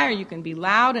shy, or you can be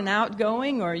loud and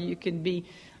outgoing, or you can be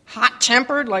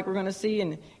hot-tempered, like we're going to see,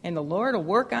 and the Lord will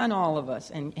work on all of us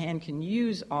and can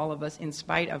use all of us in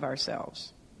spite of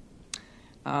ourselves.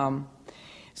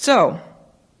 So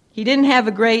he didn't have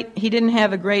a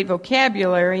great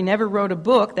vocabulary, never wrote a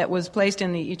book that was placed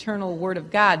in the eternal Word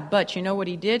of God, but you know what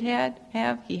he did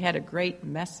have? He had a great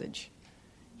message.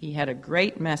 He had a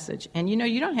great message. And you know,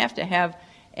 you don't have to have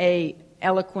a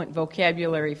eloquent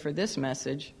vocabulary for this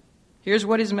message. Here's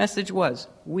what his message was.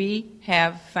 We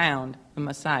have found the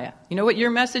Messiah. You know what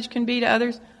your message can be to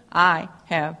others? I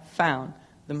have found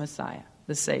the Messiah,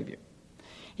 the Savior.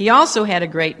 He also had a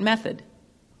great method.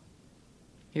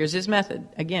 Here's his method.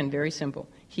 Again, very simple.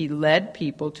 He led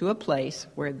people to a place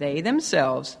where they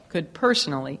themselves could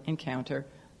personally encounter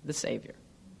the Savior.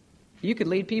 You could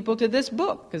lead people to this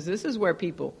book, because this is where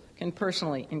people can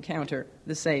personally encounter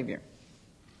the Savior.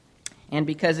 And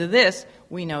because of this,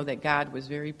 we know that God was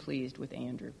very pleased with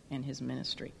Andrew and his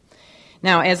ministry.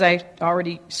 Now, as I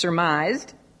already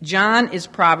surmised, John is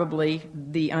probably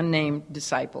the unnamed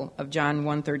disciple of John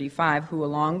 1:35, who,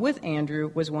 along with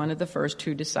Andrew, was one of the first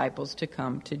two disciples to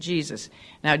come to Jesus.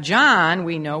 Now, John,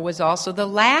 we know, was also the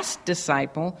last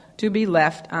disciple to be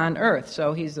left on earth.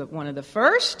 So he's one of the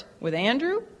first with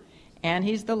Andrew, and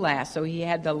he's the last. So he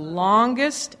had the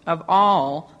longest of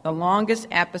all, the longest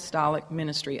apostolic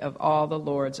ministry of all the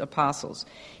Lord's apostles.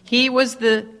 He was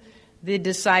the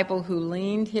disciple who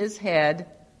leaned his head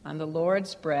on the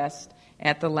Lord's breast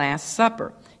at the Last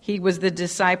Supper. He was the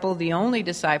disciple, the only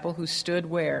disciple who stood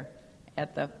where?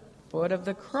 At the foot of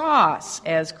the cross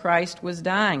as Christ was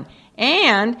dying.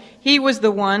 And he was the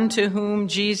one to whom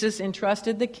Jesus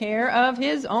entrusted the care of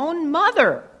his own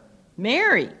mother,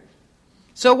 Mary.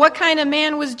 So what kind of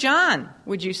man was John,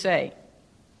 would you say?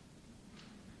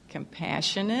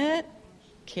 Compassionate,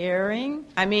 caring.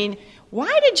 I mean,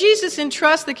 why did Jesus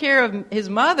entrust the care of his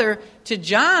mother to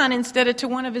John instead of to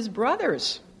one of his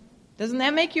brothers? Doesn't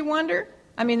that make you wonder?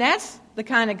 I mean, that's the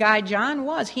kind of guy John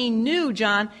was. He knew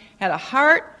John had a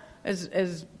heart,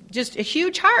 as just a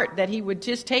huge heart, that he would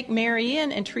just take Mary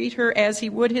in and treat her as he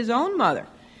would his own mother.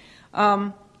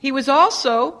 He was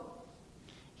also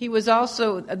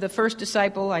the first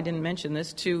disciple, I didn't mention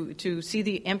this, to see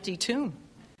the empty tomb.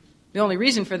 The only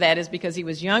reason for that is because he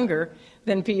was younger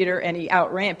than Peter and he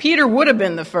outran. Peter would have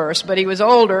been the first, but he was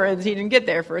older and he didn't get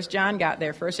there first. John got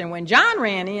there first. And when John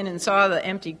ran in and saw the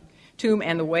empty tomb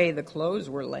and the way the clothes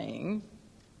were laying,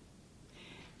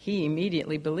 he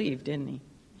immediately believed, didn't he?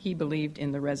 He believed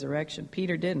in the resurrection.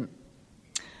 Peter didn't.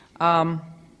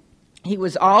 He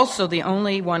was also the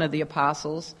only one of the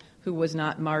apostles who was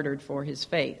not martyred for his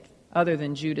faith, other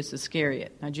than Judas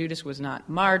Iscariot. Now, Judas was not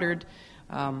martyred.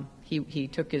 He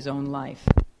took his own life.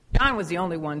 John was the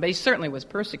only one, but he certainly was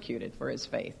persecuted for his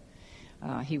faith.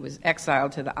 He was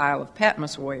exiled to the Isle of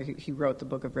Patmos, where he wrote the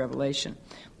book of Revelation.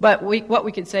 But what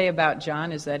we could say about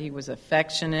John is that he was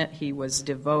affectionate, he was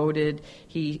devoted.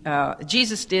 He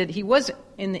was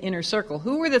in the inner circle.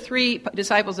 Who were the three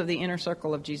disciples of the inner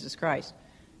circle of Jesus Christ?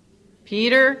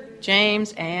 Peter,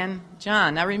 James, and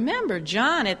John. Now remember,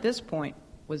 John at this point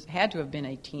had to have been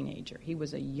a teenager. He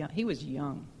was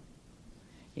young.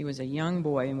 He was a young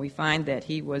boy, and we find that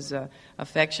he was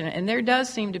affectionate. And there does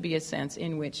seem to be a sense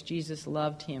in which Jesus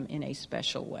loved him in a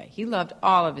special way. He loved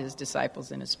all of his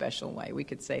disciples in a special way. We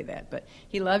could say that. But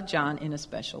he loved John in a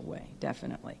special way,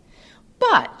 definitely.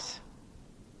 But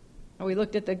we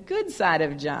looked at the good side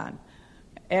of John.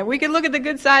 And we can look at the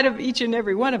good side of each and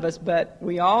every one of us, but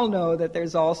we all know that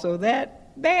there's also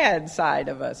that bad side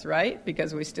of us, right?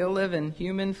 Because we still live in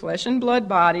human flesh and blood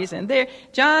bodies, and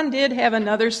John did have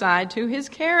another side to his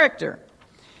character.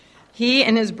 He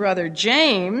and his brother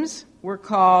James were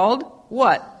called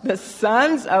what? The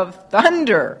sons of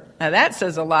thunder. Now that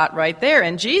says a lot right there,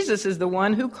 and Jesus is the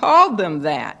one who called them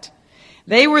that.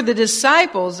 They were the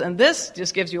disciples, and this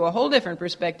just gives you a whole different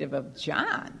perspective of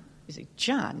John. You say,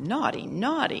 John,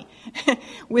 naughty.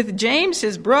 With James,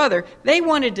 his brother, they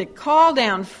wanted to call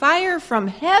down fire from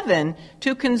heaven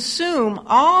to consume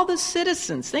all the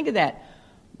citizens. Think of that.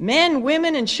 Men,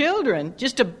 women, and children,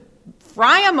 just to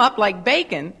fry them up like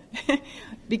bacon,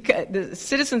 because the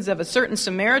citizens of a certain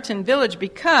Samaritan village,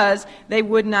 because they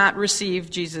would not receive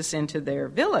Jesus into their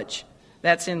village.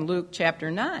 That's in Luke chapter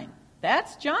 9.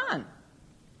 That's John.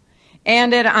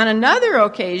 And on another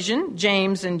occasion,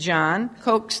 James and John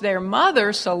coaxed their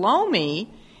mother,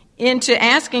 Salome, into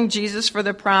asking Jesus for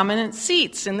the prominent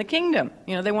seats in the kingdom.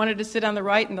 You know, they wanted to sit on the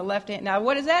right and the left hand. Now,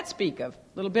 what does that speak of? A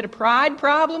little bit of pride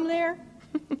problem there?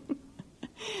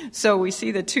 So we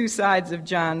see the two sides of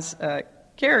John's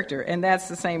character, and that's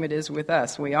the same it is with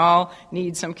us. We all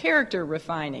need some character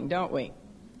refining, don't we?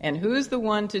 And who's the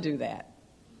one to do that?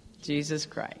 Jesus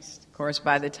Christ. Of course,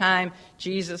 by the time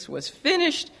Jesus was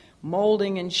finished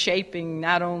molding and shaping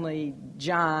not only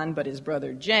John, but his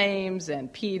brother James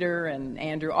and Peter and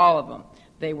Andrew, all of them,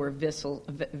 they were vessels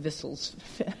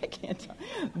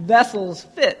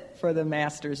fit for the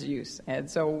master's use. And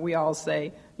so we all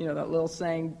say, that little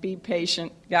saying, be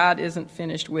patient, God isn't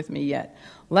finished with me yet.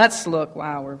 Let's look,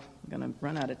 we're going to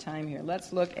run out of time here.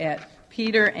 Let's look at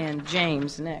Peter and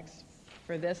James next.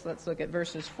 For this, let's look at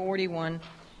verses 41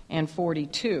 and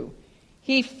 42.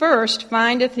 He first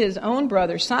findeth his own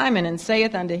brother Simon, and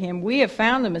saith unto him, We have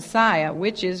found the Messiah,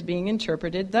 which is being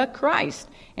interpreted the Christ.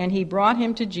 And he brought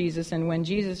him to Jesus, and when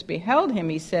Jesus beheld him,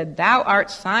 he said, Thou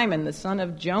art Simon, the son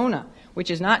of Jonah,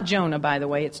 which is not Jonah, by the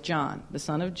way, it's John, the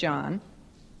son of John.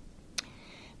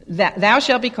 Thou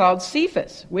shalt be called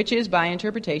Cephas, which is by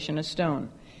interpretation a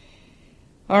stone.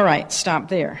 All right, stop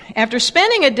there. After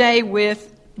spending a day with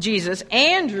Jesus,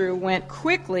 Andrew went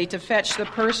quickly to fetch the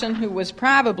person who was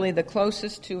probably the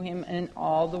closest to him in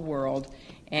all the world,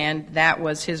 and that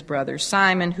was his brother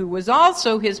Simon, who was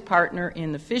also his partner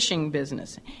in the fishing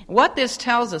business. What this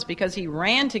tells us, because he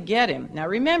ran to get him. Now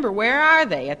remember, where are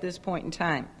they at this point in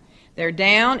time? They're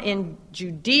down in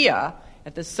Judea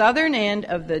at the southern end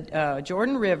of the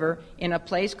Jordan River in a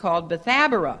place called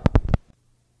Bethabara.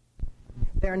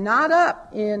 They're not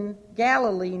up in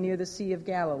Galilee near the Sea of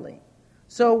Galilee.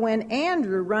 So when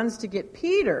Andrew runs to get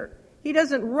Peter, he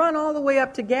doesn't run all the way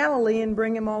up to Galilee and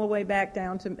bring him all the way back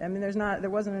down to, there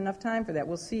wasn't enough time for that.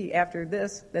 We'll see after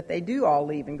this that they do all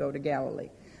leave and go to Galilee.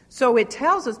 So it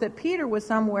tells us that Peter was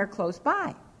somewhere close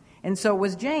by. And so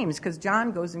was James, because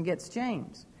John goes and gets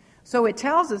James. So it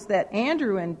tells us that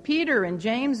Andrew and Peter and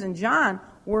James and John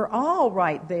were all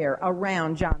right there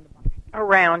around John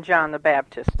the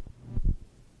Baptist.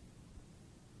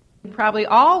 Probably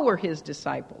all were his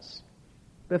disciples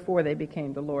before they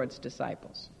became the Lord's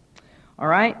disciples. All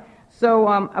right? So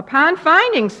upon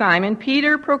finding Simon,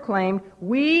 Peter proclaimed,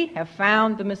 We have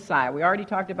found the Messiah. We already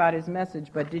talked about his message,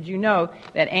 but did you know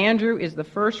that Andrew is the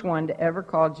first one to ever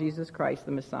call Jesus Christ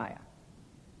the Messiah?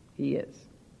 He is.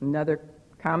 Another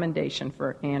commendation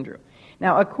for Andrew.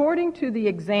 Now, according to the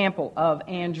example of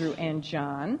Andrew and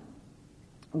John,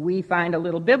 we find a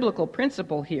little biblical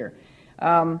principle here.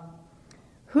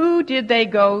 Who did they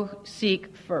go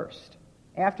seek first?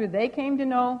 After they came to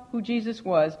know who Jesus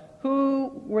was,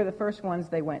 who were the first ones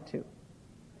they went to?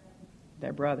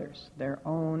 Their brothers, their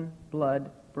own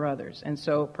blood brothers. And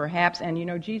so perhaps,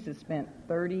 Jesus spent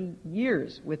 30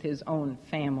 years with his own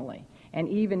family. And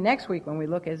even next week when we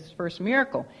look at his first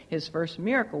miracle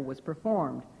was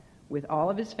performed with all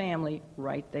of his family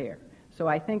right there. So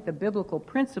I think the biblical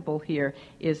principle here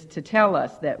is to tell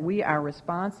us that we are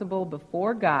responsible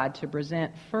before God to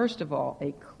present, first of all,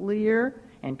 a clear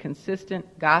and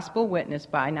consistent gospel witness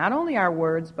by not only our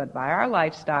words, but by our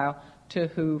lifestyle. To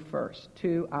who first?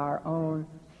 To our own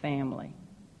family.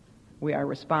 We are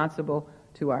responsible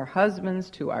to our husbands,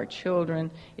 to our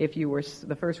children. If you were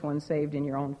the first one saved in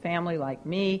your own family, like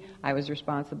me, I was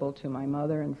responsible to my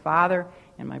mother and father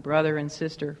and my brother and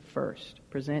sister first.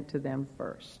 Present to them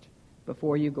first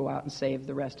before you go out and save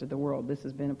the rest of the world. This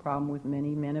has been a problem with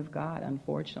many men of God,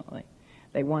 unfortunately.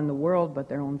 They won the world, but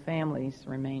their own families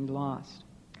remained lost.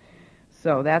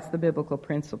 So that's the biblical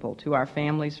principle, to our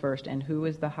families first. And who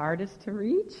is the hardest to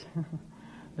reach?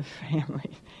 The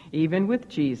family. Even with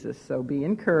Jesus, so be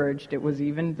encouraged. It was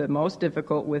even the most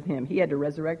difficult with him. He had to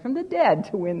resurrect from the dead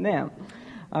to win them.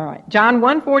 All right. John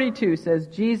 1:42 says,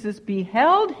 Jesus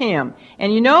beheld him.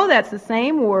 And that's the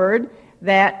same word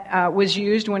that was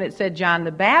used when it said John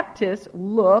the Baptist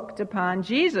looked upon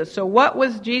Jesus. So what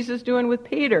was Jesus doing with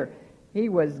Peter? He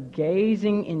was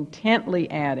gazing intently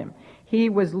at him. He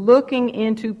was looking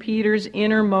into Peter's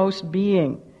innermost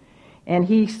being. And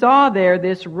he saw there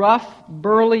this rough,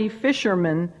 burly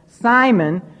fisherman,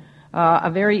 Simon,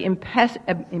 a very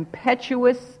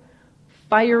impetuous,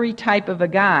 fiery type of a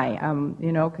guy,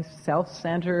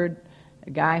 self-centered, a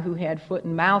guy who had foot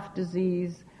and mouth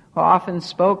disease, who often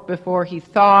spoke before he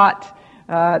thought.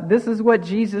 This is what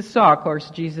Jesus saw. Of course,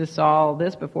 Jesus saw all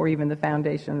this before even the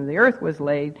foundation of the earth was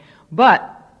laid.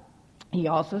 But he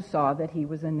also saw that he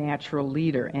was a natural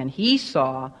leader, and he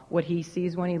saw what he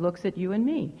sees when he looks at you and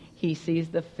me. He sees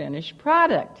the finished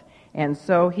product. And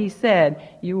so he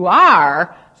said, You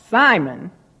are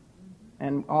Simon,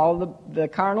 and all the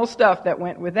carnal stuff that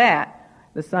went with that,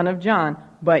 the son of John,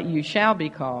 but you shall be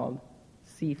called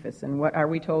Cephas. And what are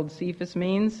we told Cephas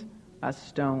means? A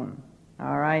stone.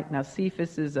 All right? Now,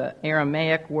 Cephas is an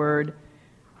Aramaic word.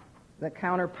 The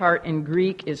counterpart in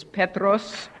Greek is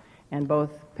Petros, and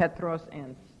both Petros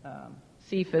and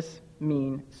Cephas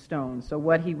mean stone. So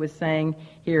what he was saying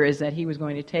here is that he was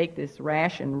going to take this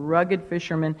rash and rugged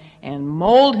fisherman and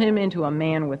mold him into a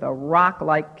man with a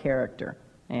rock-like character.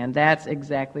 And that's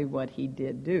exactly what he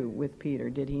did do with Peter,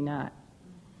 did he not?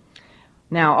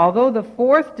 Now, although the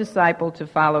fourth disciple to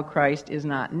follow Christ is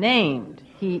not named,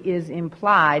 he is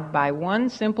implied by one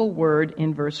simple word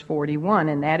in verse 41,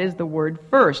 and that is the word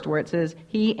first, where it says,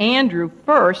 he, Andrew,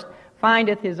 first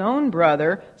findeth his own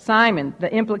brother, Simon.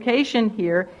 The implication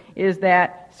here is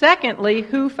that, secondly,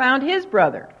 who found his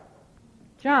brother?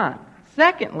 John.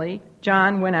 Secondly,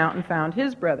 John went out and found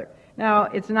his brother. Now,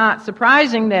 it's not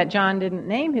surprising that John didn't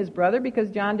name his brother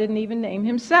because John didn't even name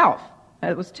himself.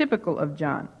 That was typical of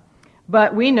John.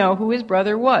 But we know who his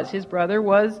brother was. His brother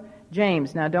was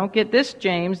James. Now, don't get this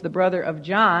James, the brother of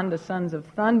John, the sons of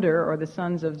thunder, or the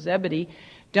sons of Zebedee.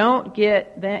 Don't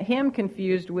get him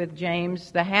confused with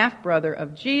James, the half-brother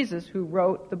of Jesus, who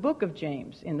wrote the book of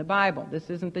James in the Bible. This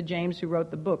isn't the James who wrote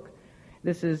the book.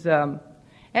 This is,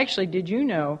 actually, did you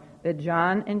know that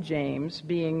John and James,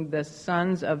 being the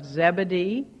sons of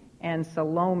Zebedee and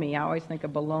Salome, I always think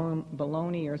of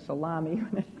bologna or salami,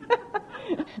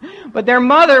 but their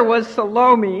mother was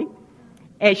Salome,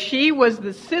 and she was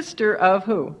the sister of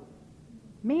who?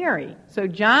 Mary. So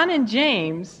John and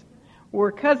James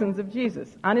were cousins of Jesus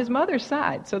on his mother's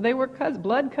side. So they were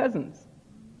blood cousins.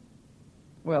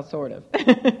 Well, sort of.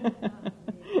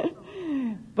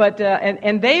 But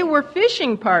and they were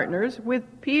fishing partners with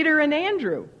Peter and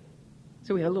Andrew.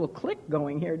 So we had a little clique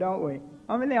going here, don't we?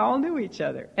 I mean, they all knew each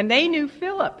other. And they knew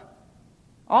Philip.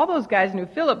 All those guys knew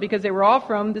Philip because they were all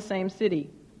from the same city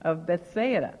of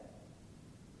Bethsaida.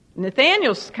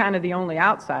 Nathanael's kind of the only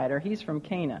outsider. He's from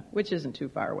Cana, which isn't too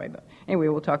far away. But anyway,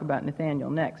 we'll talk about Nathanael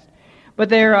next.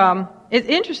 But it's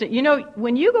interesting. You know,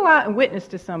 when you go out and witness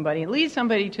to somebody and lead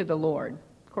somebody to the Lord,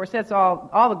 of course, that's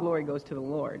all the glory goes to the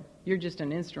Lord. You're just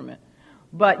an instrument.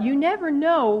 But you never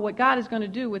know what God is going to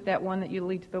do with that one that you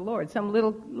lead to the Lord. Some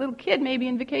little kid maybe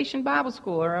in Vacation Bible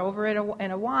School or over at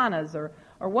Awana's or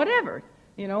whatever,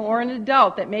 you know, or an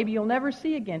adult that maybe you'll never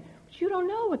see again. But you don't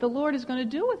know what the Lord is going to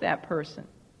do with that person.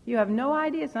 You have no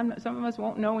idea. Some of us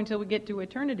won't know until we get to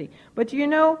eternity. But do you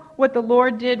know what the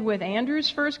Lord did with Andrew's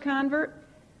first convert?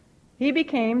 He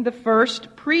became the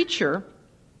first preacher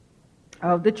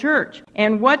of the church.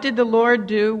 And what did the Lord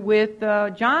do with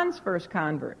John's first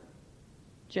convert?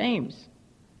 James.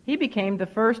 He became the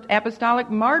first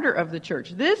apostolic martyr of the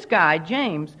church. This guy,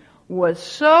 James, was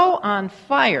so on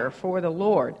fire for the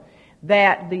Lord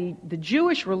that the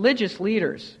Jewish religious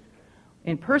leaders,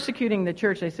 in persecuting the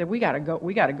church, they said, we got to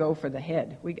go for the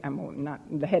head. Not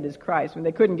the head is Christ. When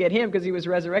they couldn't get him because he was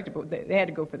resurrected, but they had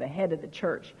to go for the head of the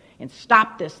church and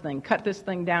stop this thing, cut this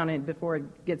thing down before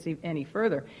it gets any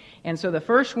further. And so the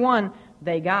first one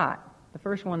they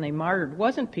martyred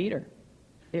wasn't Peter.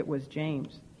 It was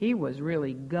James. He was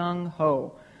really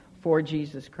gung-ho for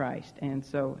Jesus Christ. And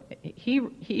so he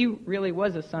really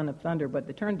was a son of thunder, but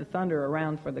they turned the thunder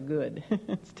around for the good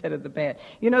instead of the bad.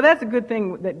 You know, that's a good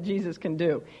thing that Jesus can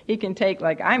do. He can take,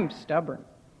 I'm stubborn,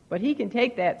 but he can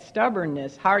take that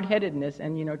stubbornness, hard-headedness,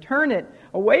 and, turn it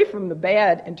away from the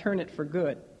bad and turn it for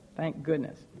good. Thank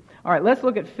goodness. All right, let's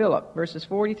look at Philip, verses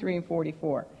 43 and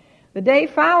 44. The day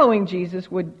following, Jesus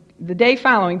would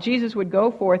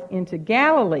go forth into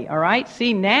Galilee. All right?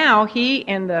 See, now he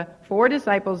and the 4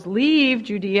 disciples leave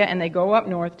Judea, and they go up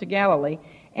north to Galilee,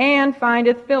 and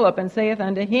findeth Philip, and saith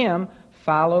unto him,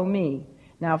 Follow me.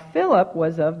 Now Philip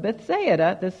was of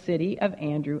Bethsaida, the city of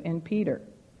Andrew and Peter.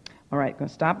 All right, going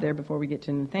to stop there before we get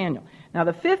to Nathanael. Now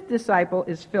the 5th disciple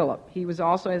is Philip. He was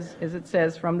also, as it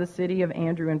says, from the city of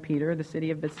Andrew and Peter, the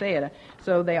city of Bethsaida.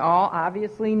 So they all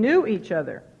obviously knew each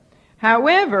other.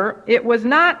 However, it was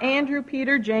not Andrew,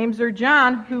 Peter, James, or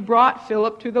John who brought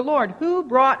Philip to the Lord. Who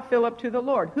brought Philip to the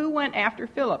Lord? Who went after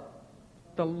Philip?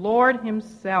 The Lord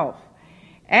himself.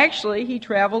 Actually, he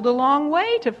traveled a long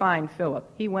way to find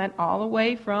Philip. He went all the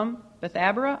way from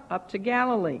Bethabara up to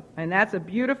Galilee. And that's a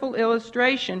beautiful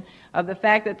illustration of the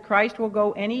fact that Christ will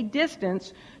go any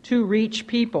distance to reach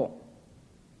people.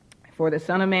 For the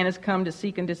Son of Man has come to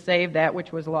seek and to save that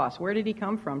which was lost. Where did he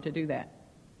come from to do that?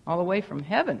 All the way from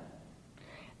heaven.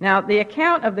 Now, the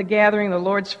account of the gathering of the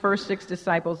Lord's first 6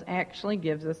 disciples actually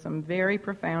gives us some very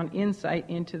profound insight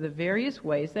into the various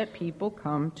ways that people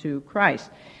come to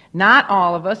Christ. Not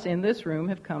all of us in this room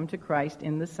have come to Christ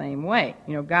in the same way.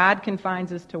 God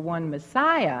confines us to one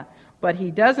Messiah, but he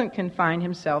doesn't confine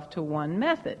himself to one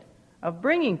method of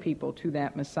bringing people to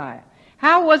that Messiah.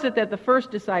 How was it that the first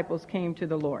disciples came to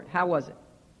the Lord? How was it?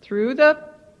 Through the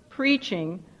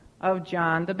preaching of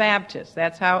John the Baptist.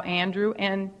 That's how Andrew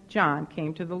and John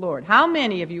came to the Lord. How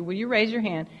many of you, will you raise your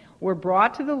hand, were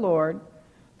brought to the Lord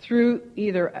through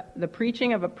either the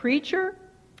preaching of a preacher,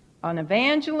 an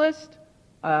evangelist,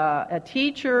 a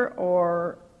teacher,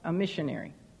 or a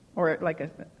missionary, or like a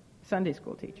Sunday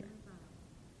school teacher.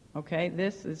 Okay,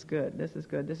 this is good. This is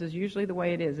good. This is usually the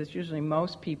way it is. It's usually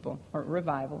most people, or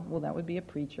revival. Well, that would be a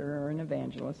preacher or an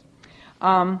evangelist.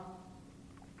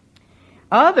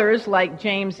 Others, like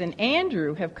James and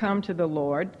Andrew, have come to the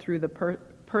Lord through the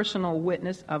personal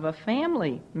witness of a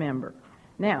family member.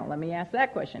 Now, let me ask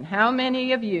that question. How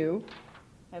many of you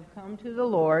have come to the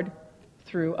Lord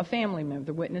through a family member,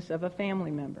 the witness of a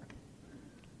family member?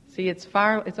 See, it's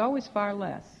always far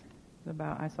less.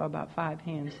 I saw about 5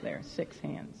 hands there, 6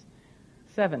 hands,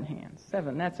 7 hands.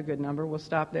 7, that's a good number. We'll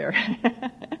stop there.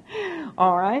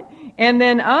 All right. And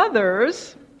then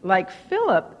others, like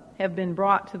Philip, have been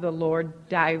brought to the Lord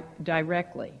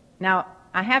directly. Now,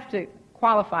 I have to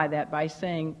qualify that by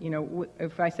saying,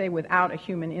 if I say without a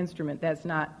human instrument, that's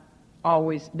not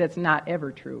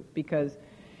ever true, because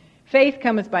faith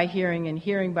cometh by hearing, and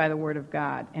hearing by the word of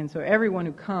God. And so everyone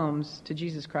who comes to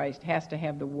Jesus Christ has to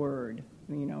have the word.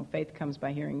 Faith comes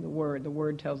by hearing the word. The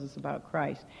word tells us about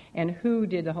Christ. And who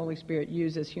did the Holy Spirit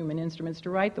use as human instruments to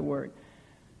write the word?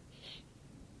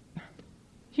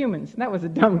 Humans. That was a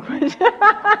dumb question.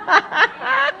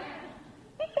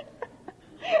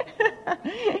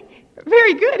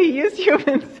 Very good, he used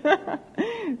humans.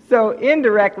 So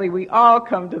indirectly, we all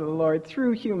come to the Lord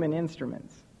through human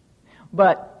instruments.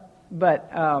 But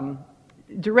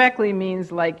directly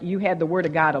means like you had the Word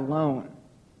of God alone.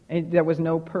 There was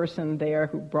no person there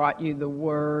who brought you the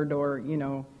Word or,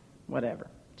 whatever.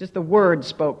 Just the Word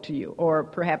spoke to you. Or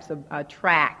perhaps a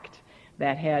tract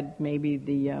that had maybe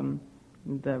the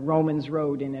Romans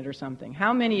Road in it or something.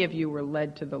 How many of you were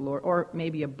led to the Lord? Or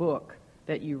maybe a book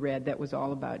that you read that was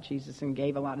all about Jesus and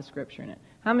gave a lot of scripture in it.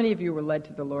 How many of you were led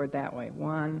to the Lord that way?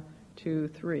 1, 2,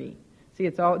 3. See,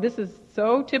 this is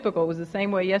so typical. It was the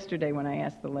same way yesterday when I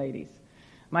asked the ladies.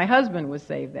 My husband was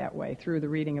saved that way through the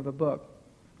reading of a book.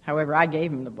 However, I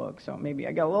gave him the book, so maybe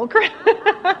I got a little credit.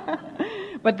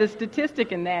 But the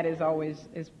statistic in that is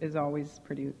always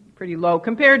pretty low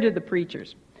compared to the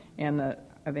preachers and the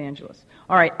evangelists.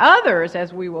 All right, others,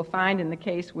 as we will find in the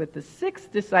case with the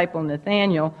 6th disciple,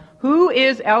 Nathanael, who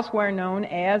is elsewhere known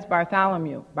as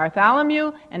Bartholomew.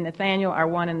 Bartholomew and Nathanael are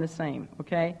one and the same,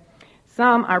 okay?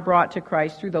 Some are brought to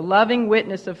Christ through the loving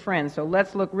witness of friends. So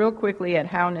let's look real quickly at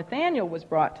how Nathanael was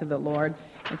brought to the Lord.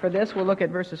 And for this, we'll look at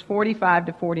verses 45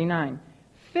 to 49.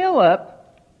 Philip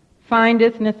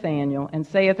findeth Nathanael, and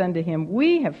saith unto him,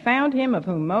 We have found him of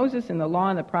whom Moses in the law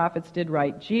and the prophets did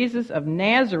write, Jesus of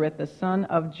Nazareth, the son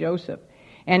of Joseph.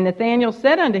 And Nathanael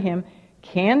said unto him,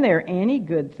 Can there any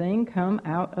good thing come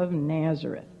out of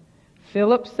Nazareth?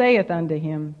 Philip saith unto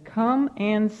him, Come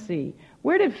and see.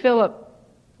 Where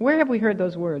have we heard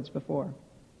those words before?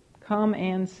 Come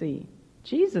and see.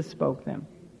 Jesus spoke them.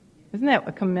 Isn't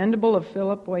that commendable of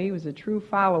Philip? Boy, he was a true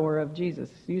follower of Jesus.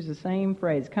 He used the same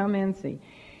phrase, come and see.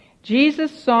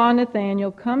 Jesus saw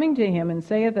Nathanael coming to him and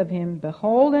saith of him,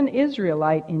 Behold an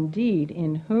Israelite indeed,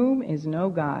 in whom is no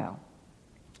guile.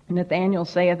 Nathanael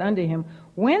saith unto him,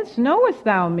 Whence knowest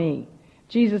thou me?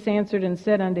 Jesus answered and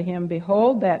said unto him,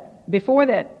 Behold, that before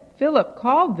that Philip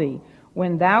called thee,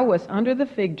 when thou wast under the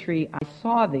fig tree, I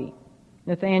saw thee.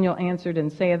 Nathanael answered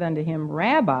and saith unto him,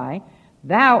 Rabbi,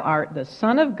 thou art the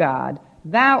Son of God,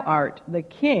 thou art the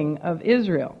King of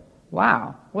Israel.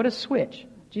 Wow, what a switch.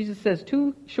 Jesus says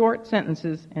 2 short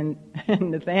sentences, and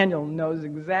Nathanael knows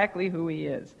exactly who he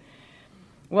is.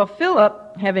 Well,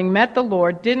 Philip, having met the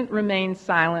Lord, didn't remain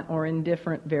silent or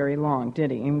indifferent very long,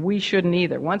 did he? And we shouldn't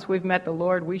either. Once we've met the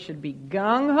Lord, we should be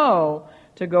gung-ho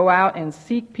to go out and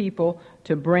seek people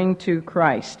to bring to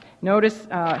Christ. Notice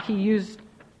he used,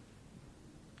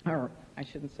 or I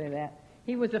shouldn't say that.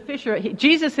 He was a fisher.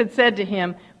 Jesus had said to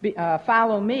him,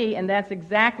 follow me, and that's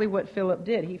exactly what Philip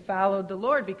did. He followed the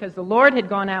Lord because the Lord had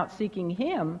gone out seeking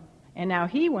him, and now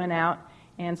he went out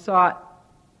and sought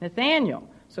Nathanael.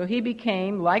 So he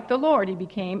became, like the Lord, he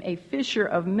became a fisher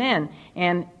of men.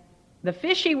 And the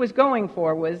fish he was going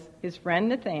for was his friend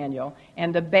Nathanael,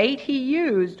 and the bait he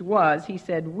used was, he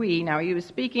said, we. Now he was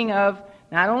speaking of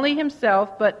not only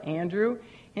himself, but Andrew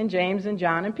and James and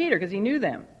John and Peter, because he knew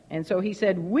them. And so he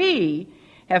said, we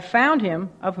have found him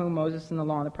of whom Moses and the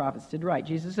law and the prophets did write,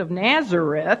 Jesus of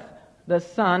Nazareth, the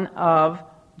son of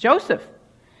Joseph.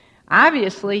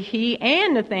 Obviously, he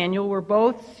and Nathanael were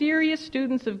both serious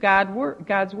students of God's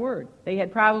Word. They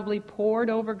had probably pored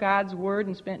over God's Word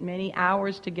and spent many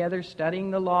hours together studying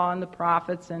the law and the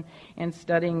prophets and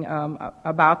studying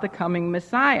about the coming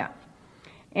Messiah.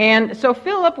 And so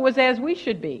Philip was as we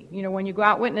should be. You know, when you go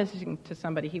out witnessing to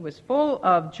somebody, he was full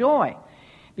of joy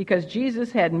because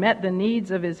Jesus had met the needs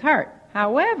of his heart.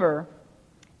 However,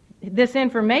 this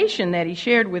information that he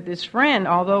shared with his friend,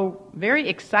 although very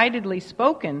excitedly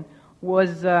spoken,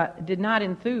 did not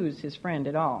enthuse his friend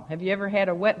at all. Have you ever had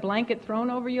a wet blanket thrown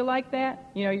over you like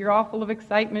that? You know, you're all full of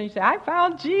excitement. You say, I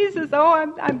found Jesus.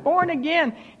 Oh, I'm born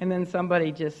again. And then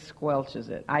somebody just squelches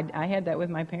it. I had that with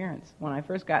my parents. When I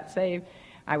first got saved,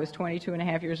 I was 22 and a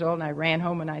half years old, and I ran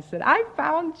home and I said, I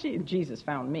found Jesus. Jesus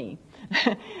found me.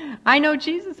 I know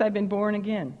Jesus. I've been born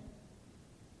again.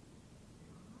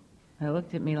 They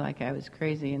looked at me like I was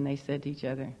crazy, and they said to each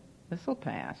other, this will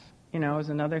pass. You know, it was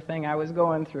another thing I was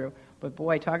going through. But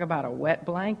boy, talk about a wet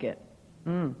blanket.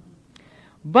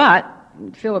 But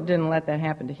Philip didn't let that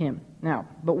happen to him. Now,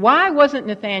 but why wasn't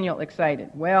Nathanael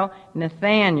excited? Well,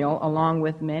 Nathanael, along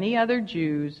with many other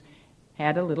Jews,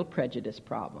 had a little prejudice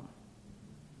problem.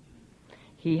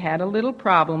 He had a little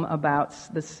problem about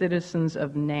the citizens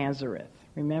of Nazareth.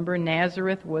 Remember,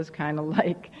 Nazareth was kind of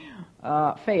like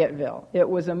Fayetteville. It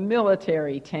was a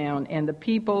military town, and the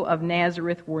people of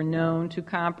Nazareth were known to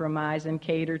compromise and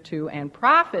cater to and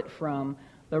profit from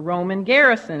the Roman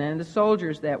garrison and the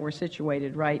soldiers that were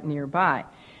situated right nearby.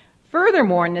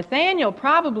 Furthermore, Nathanael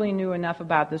probably knew enough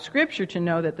about the Scripture to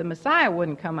know that the Messiah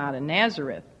wouldn't come out of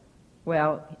Nazareth.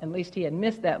 Well, at least he had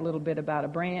missed that little bit about a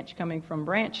branch coming from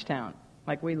Branchtown,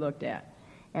 like we looked at.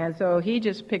 And so he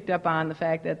just picked up on the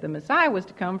fact that the Messiah was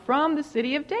to come from the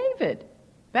city of David,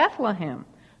 Bethlehem.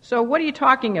 So what are you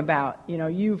talking about? You know,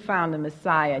 you found the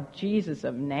Messiah, Jesus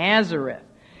of Nazareth.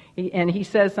 And he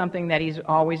says something that he's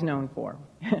always known for.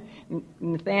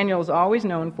 Nathanael's always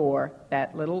known for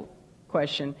that little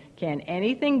question, can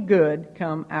anything good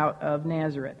come out of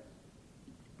Nazareth?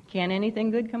 Can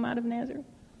anything good come out of Nazareth?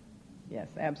 Yes,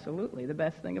 absolutely. The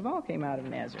best thing of all came out of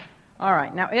Nazareth. All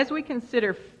right, now as we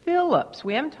consider Philip's,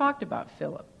 we haven't talked about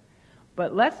Philip,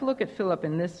 but let's look at Philip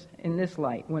in this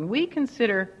light. When we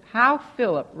consider how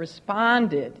Philip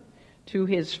responded to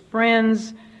his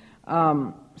friend's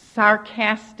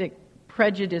sarcastic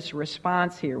prejudice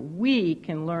response here, we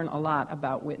can learn a lot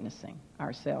about witnessing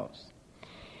ourselves.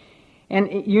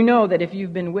 And you know that if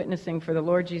you've been witnessing for the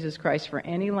Lord Jesus Christ for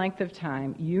any length of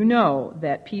time, you know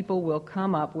that people will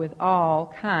come up with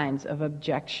all kinds of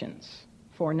objections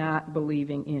for not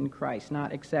believing in Christ,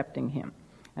 not accepting Him.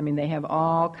 I mean, they have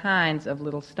all kinds of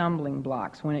little stumbling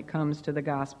blocks when it comes to the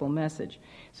gospel message.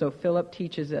 So Philip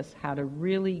teaches us how to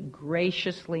really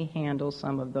graciously handle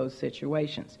some of those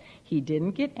situations. He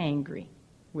didn't get angry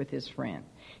with his friend.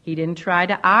 He didn't try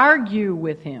to argue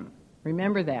with him.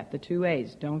 Remember that, the 2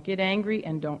 A's. Don't get angry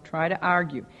and don't try to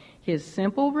argue. His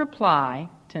simple reply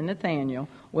to Nathanael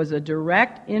was a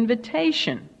direct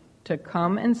invitation to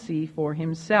come and see for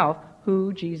himself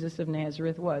who Jesus of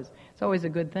Nazareth was. It's always a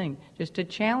good thing, just to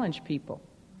challenge people.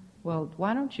 Well,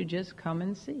 why don't you just come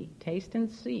and see? Taste and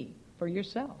see for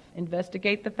yourself.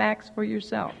 Investigate the facts for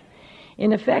yourself.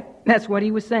 In effect, that's what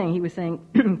he was saying. He was saying,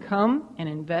 come and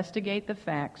investigate the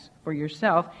facts for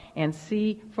yourself and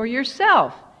see for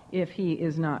yourself if he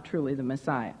is not truly the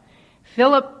Messiah.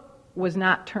 Philip was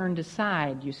not turned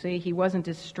aside, you see. He wasn't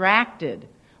distracted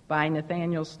by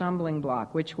Nathanael's stumbling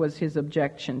block, which was his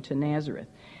objection to Nazareth.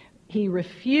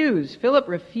 Philip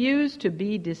refused to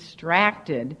be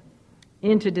distracted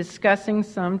into discussing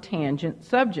some tangent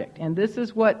subject. And this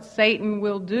is what Satan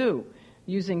will do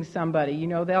using somebody. You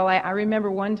know, I remember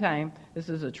one time, this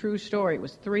is a true story, it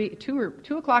was 2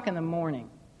 o'clock in the morning,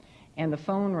 and the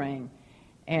phone rang.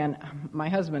 And my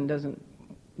husband doesn't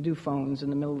do phones in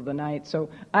the middle of the night, so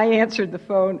I answered the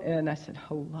phone, and I said,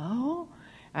 hello?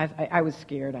 I was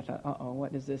scared. I thought, uh-oh,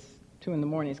 what is this? 2 in the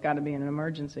morning, it's got to be an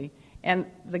emergency. And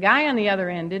the guy on the other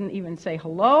end didn't even say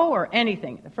hello or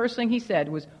anything. The first thing he said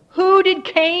was, who did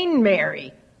Cain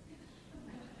marry?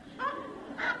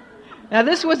 Now,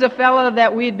 this was a fellow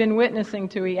that we had been witnessing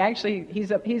to.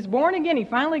 He's born again. He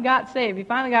finally got saved. He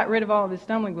finally got rid of all of his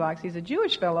stumbling blocks. He's a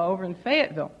Jewish fellow over in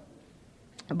Fayetteville.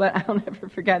 But I'll never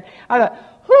forget. I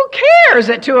thought, who cares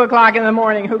at 2 o'clock in the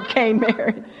morning who Cain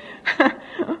married?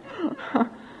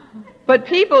 But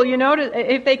people, you notice,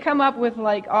 if they come up with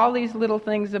like all these little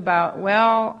things about,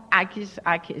 well, you're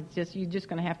just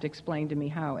going to have to explain to me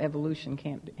how evolution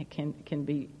can't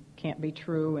be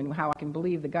true, and how I can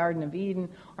believe the Garden of Eden,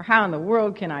 or how in the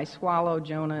world can I swallow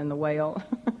Jonah and the whale?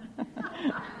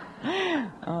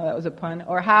 Oh, that was a pun.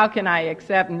 Or how can I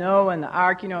accept Noah and the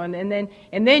ark? You know, and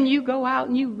then you go out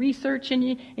and you research and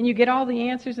you get all the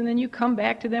answers, and then you come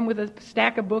back to them with a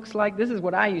stack of books. Like, this is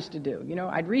what I used to do. You know,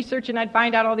 I'd research and I'd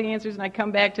find out all the answers, and I'd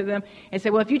come back to them and say,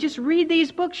 well, if you just read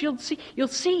these books, you'll see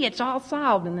it's all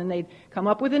solved. And then they'd come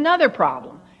up with another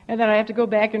problem. And then I have to go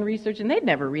back and research, and they'd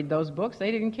never read those books. They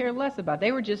didn't care less about it.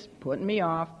 They were just putting me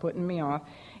off.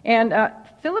 And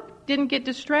Philip didn't get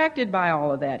distracted by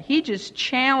all of that. He just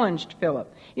challenged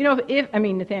Philip.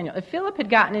 Nathanael, if Philip had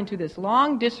gotten into this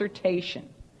long dissertation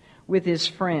with his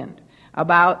friend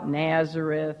about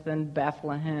Nazareth and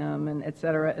Bethlehem and et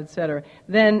cetera,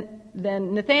 then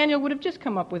Nathanael would have just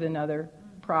come up with another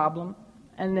problem,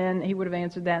 and then he would have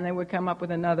answered that, and they would come up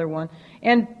with another one.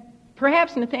 And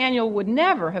perhaps Nathanael would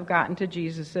never have gotten to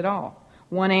Jesus at all.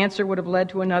 One answer would have led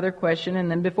to another question, and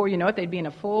then before you know it, they'd be in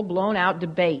a full, blown-out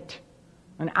debate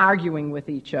and arguing with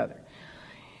each other.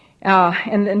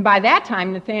 And then by that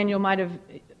time, Philip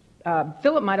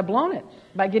might have blown it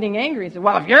by getting angry and said,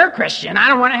 well, if you're a Christian, I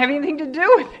don't want to have anything to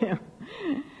do with him.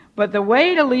 But the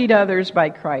way to lead others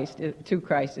to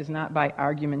Christ is not by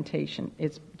argumentation.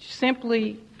 It's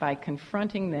simply by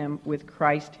confronting them with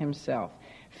Christ himself.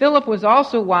 Philip was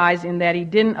also wise in that he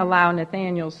didn't allow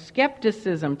Nathanael's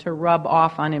skepticism to rub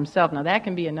off on himself. Now, that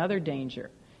can be another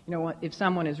danger. If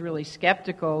someone is really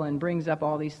skeptical and brings up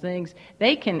all these things,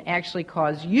 they can actually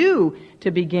cause you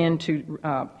to begin to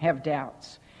have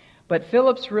doubts. But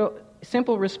Philip's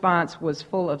simple response was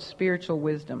full of spiritual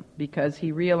wisdom because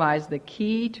he realized the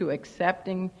key to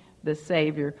accepting the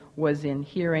Savior was in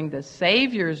hearing the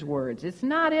Savior's words. It's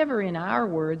not ever in our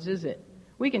words, is it?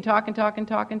 We can talk and talk and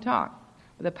talk and talk.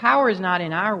 The power is not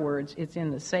in our words, it's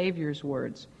in the Savior's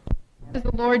words. As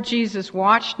the Lord Jesus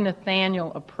watched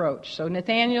Nathanael approach. So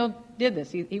Nathanael did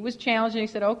this. He was challenged and he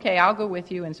said, okay, I'll go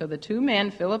with you. And so the two men,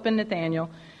 Philip and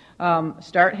Nathanael,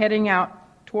 start heading out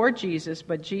toward Jesus.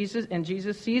 But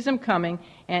Jesus sees them coming,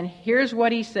 and here's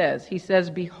what he says. He says,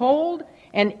 behold,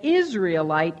 an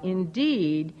Israelite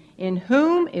indeed, in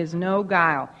whom is no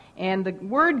guile. And the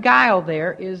word guile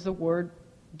there is the word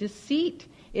deceit.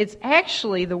 It's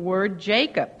actually the word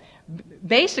Jacob.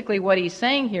 Basically what he's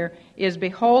saying here is,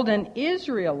 behold, an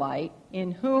Israelite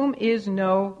in whom is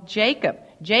no Jacob.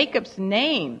 Jacob's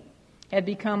name had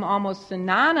become almost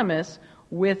synonymous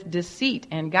with deceit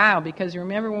and guile, because you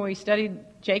remember when we studied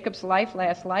Jacob's life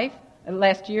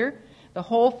last year, the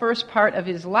whole first part of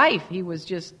his life he was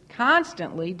just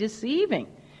constantly deceiving.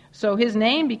 So his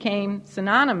name became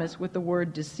synonymous with the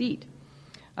word deceit.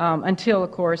 Until,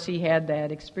 of course, he had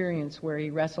that experience where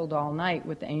he wrestled all night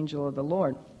with the angel of the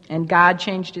Lord. And God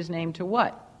changed his name to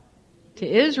what? To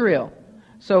Israel.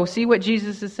 So see what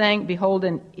Jesus is saying? Behold,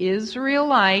 an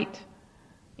Israelite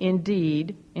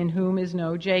indeed, in whom is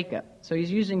no Jacob. So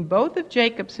he's using both of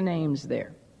Jacob's names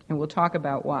there. And we'll talk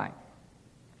about why.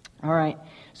 All right.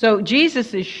 So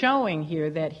Jesus is showing here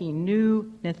that he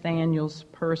knew Nathanael's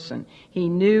person. He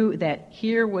knew that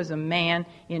here was a man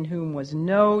in whom was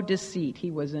no deceit.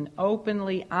 He was an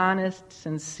openly honest,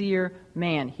 sincere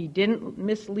man. He didn't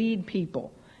mislead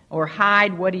people or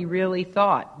hide what he really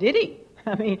thought, did he?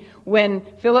 I mean, when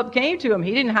Philip came to him,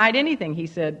 he didn't hide anything. He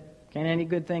said, can any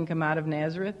good thing come out of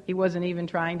Nazareth? He wasn't even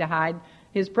trying to hide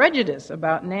his prejudice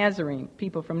about Nazarene,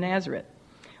 people from Nazareth.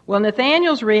 Well,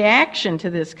 Nathanael's reaction to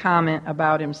this comment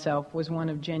about himself was one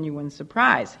of genuine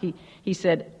surprise. He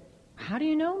said, how do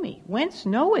you know me? Whence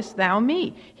knowest thou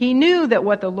me? He knew that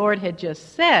what the Lord had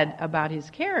just said about his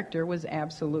character was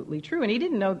absolutely true. And he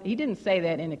didn't say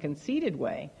that in a conceited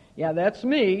way. Yeah, that's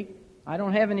me. I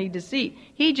don't have any deceit.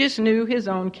 He just knew his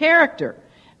own character.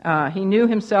 He knew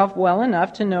himself well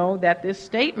enough to know that this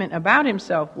statement about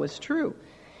himself was true.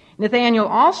 Nathanael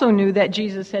also knew that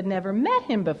Jesus had never met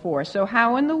him before, so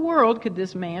how in the world could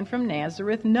this man from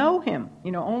Nazareth know him?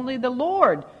 Only the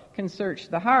Lord can search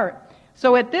the heart.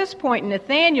 So at this point,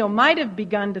 Nathanael might have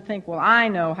begun to think, well, I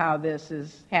know how this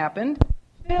has happened.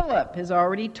 Philip has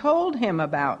already told him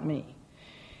about me.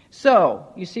 So,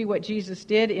 you see what Jesus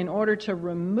did? In order to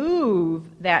remove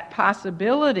that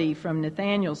possibility from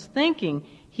Nathanael's thinking,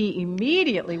 he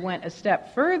immediately went a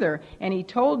step further, and he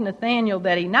told Nathanael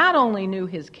that he not only knew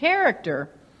his character,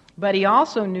 but he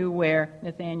also knew where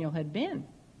Nathanael had been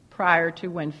prior to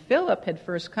when Philip had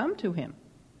first come to him.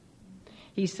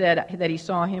 He said that he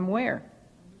saw him where?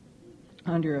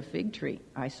 Under a fig tree.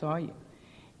 I saw you.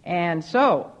 And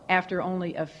so, after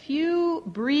only a few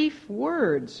brief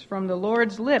words from the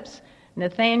Lord's lips,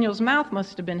 Nathanael's mouth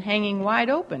must have been hanging wide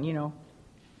open.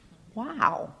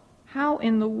 Wow. How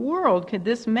in the world could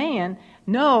this man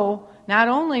know not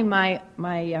only my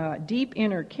deep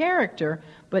inner character,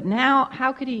 but now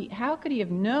how could he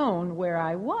have known where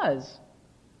I was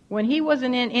when he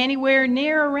wasn't anywhere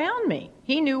near around me?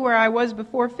 He knew where I was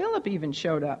before Philip even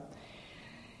showed up.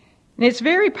 And it's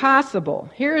very possible.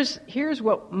 Here's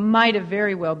what might have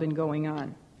very well been going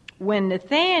on. When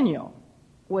Nathanael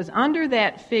was under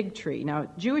that fig tree. Now,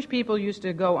 Jewish people used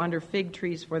to go under fig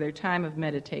trees for their time of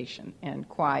meditation and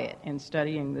quiet and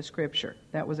studying the Scripture.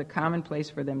 That was a common place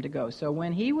for them to go. So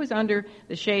when he was under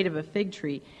the shade of a fig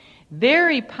tree,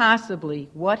 very possibly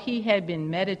what he had been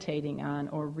meditating on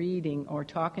or reading or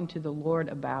talking to the Lord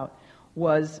about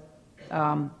was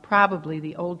probably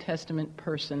the Old Testament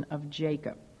person of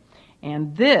Jacob.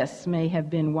 And this may have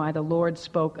been why the Lord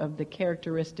spoke of the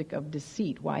characteristic of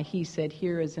deceit, why he said,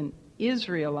 here is an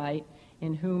Israelite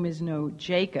in whom is no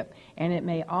Jacob. And it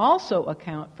may also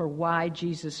account for why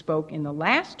Jesus spoke in the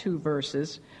last two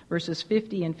verses, verses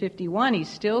 50 and 51. He's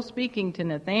still speaking to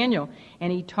Nathanael,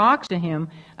 and he talks to him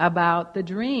about the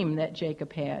dream that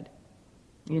Jacob had.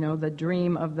 You know, the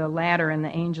dream of the ladder and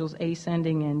the angels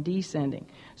ascending and descending.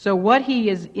 So what he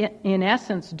is in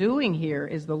essence doing here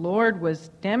is the Lord was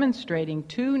demonstrating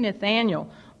to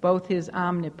Nathanael both his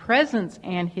omnipresence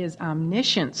and his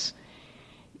omniscience.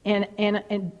 And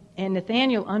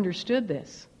Nathanael understood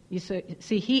this. You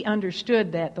see, he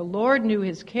understood that the Lord knew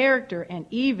his character and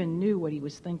even knew what he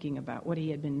was thinking about, what he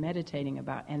had been meditating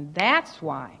about. And that's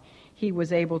why he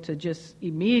was able to just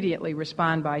immediately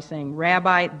respond by saying,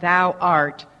 Rabbi, thou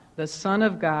art the Son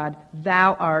of God,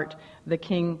 thou art the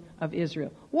King of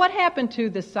Israel. What happened to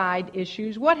the side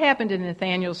issues? What happened to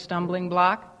Nathanael's stumbling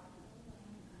block?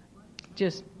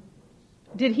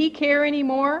 Did he care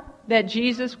anymore that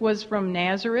Jesus was from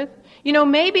Nazareth? You know,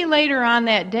 maybe later on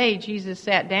that day, Jesus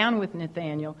sat down with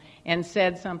Nathanael and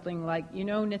said something like, you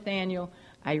know, Nathanael,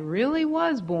 I really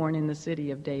was born in the city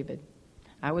of David.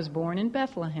 I was born in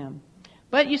Bethlehem.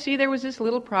 But you see, there was this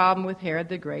little problem with Herod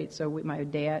the Great, so my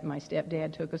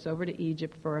stepdad took us over to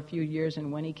Egypt for a few years,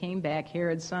 and when he came back,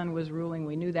 Herod's son was ruling.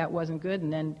 We knew that wasn't good,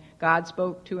 and then God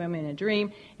spoke to him in a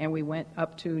dream, and we went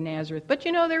up to Nazareth. But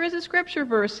you know, there is a scripture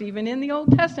verse even in the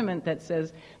Old Testament that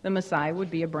says the Messiah would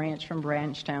be a branch from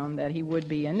Branchtown, that he would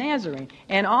be a Nazarene.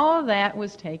 And all of that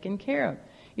was taken care of.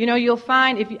 You know, you'll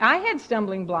find, I had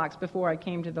stumbling blocks before I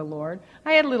came to the Lord.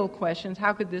 I had little questions,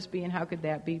 how could this be and how could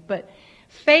that be? But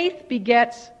faith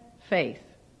begets faith.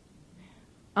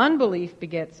 Unbelief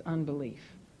begets unbelief.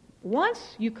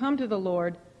 Once you come to the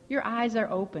Lord, your eyes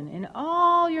are open, and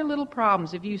all your little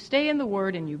problems, if you stay in the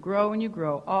Word and you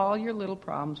grow, all your little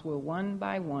problems will one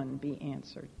by one be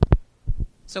answered.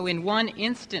 So in one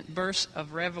instant burst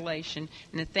of revelation,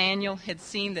 Nathanael had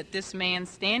seen that this man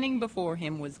standing before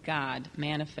him was God,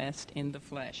 manifest in the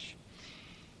flesh.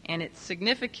 And it's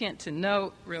significant to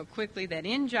note real quickly that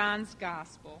in John's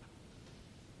Gospel,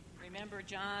 remember,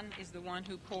 John is the one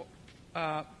who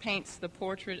paints the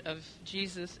portrait of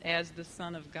Jesus as the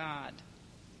Son of God.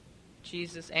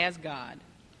 Jesus as God.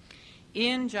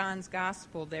 In John's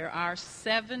Gospel, there are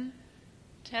 7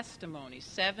 testimonies,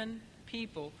 7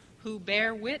 people who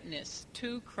bear witness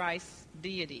to Christ's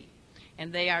deity.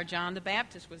 And they are John the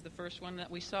Baptist was the first one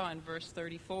that we saw in verse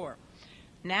 34.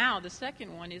 Now, the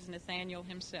second one is Nathanael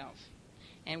himself.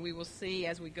 And we will see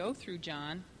as we go through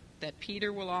John that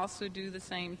Peter will also do the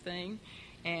same thing.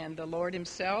 And the Lord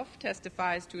himself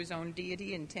testifies to his own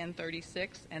deity in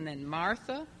 10:36. And then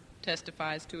Martha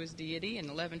testifies to his deity in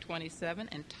 11:27.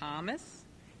 And Thomas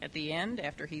at the end,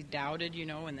 after he doubted, you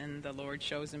know, and then the Lord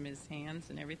shows him his hands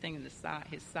and everything in his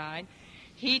side,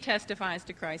 he testifies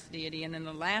to Christ's deity. And then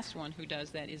the last one who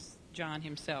does that is John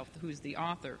himself, who's the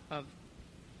author of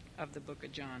the book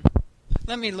of John.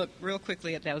 Let me look real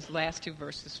quickly at those last 2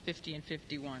 verses, 50 and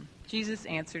 51. Jesus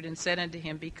answered and said unto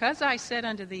him, Because I said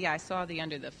unto thee, I saw thee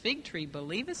under the fig tree,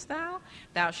 believest thou?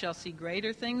 Thou shalt see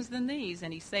greater things than these.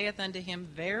 And he saith unto him,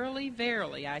 Verily,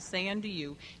 verily, I say unto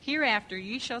you, hereafter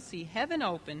ye shall see heaven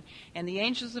open, and the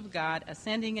angels of God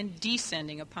ascending and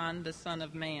descending upon the Son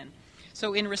of Man.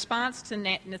 So in response to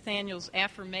Nathanael's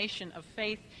affirmation of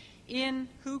faith in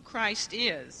who Christ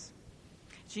is,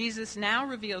 Jesus now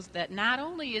reveals that not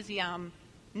only is he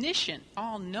omniscient,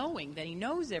 all-knowing, that he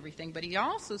knows everything, but he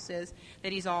also says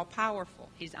that he's all-powerful.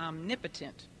 He's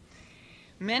omnipotent.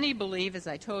 Many believe, as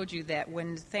I told you, that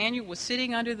when Nathanael was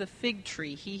sitting under the fig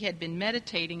tree, he had been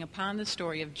meditating upon the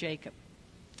story of Jacob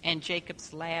and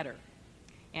Jacob's ladder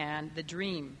and the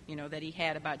dream, you know, that he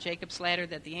had about Jacob's ladder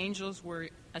that the angels were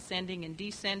ascending and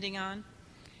descending on.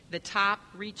 The top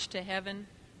reached to heaven,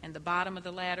 and the bottom of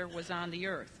the ladder was on the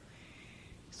earth.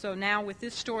 So now with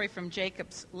this story from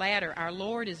Jacob's ladder, our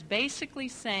Lord is basically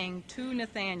saying to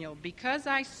Nathanael, because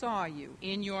I saw you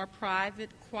in your private,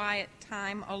 quiet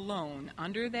time alone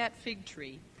under that fig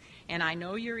tree, and I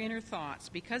know your inner thoughts,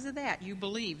 because of that you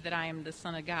believe that I am the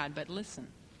Son of God. But listen,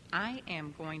 I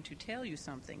am going to tell you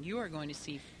something. You are going to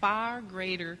see far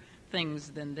greater things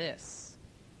than this.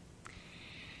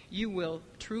 You will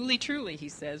truly, truly, he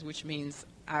says, which means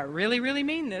I really, really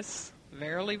mean this.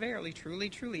 verily, verily, truly,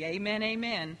 truly, amen,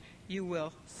 amen, you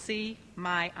will see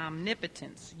my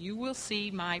omnipotence. You will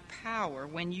see my power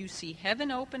when you see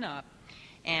heaven open up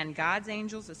and God's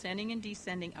angels ascending and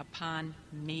descending upon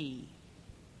me,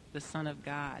 the Son of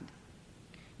God.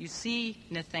 You see,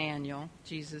 Nathanael,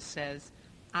 Jesus says,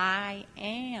 I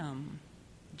am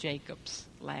Jacob's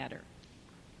ladder.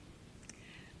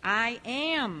 I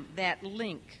am that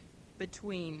link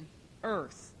between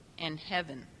earth and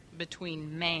heaven,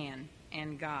 between man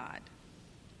and God.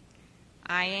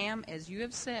 I am, as you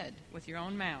have said with your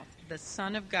own mouth, the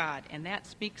Son of God, and that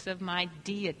speaks of my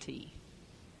deity.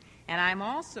 And I'm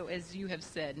also, as you have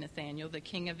said, Nathanael, the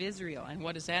King of Israel. And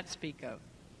what does that speak of?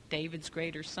 David's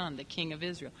greater son, the King of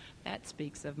Israel. That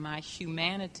speaks of my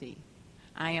humanity.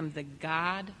 I am the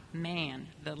God-man,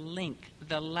 the link,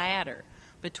 the ladder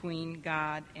between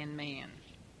God and man.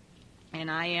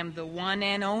 And I am the one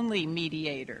and only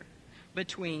mediator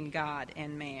between God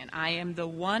and man. I am the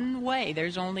one way.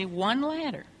 There's only one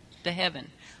ladder to heaven.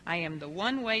 I am the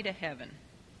one way to heaven.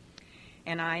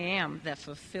 And I am the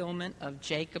fulfillment of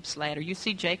Jacob's ladder. You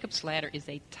see, Jacob's ladder is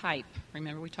a type.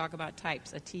 Remember, we talk about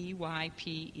types, a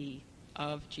T-Y-P-E,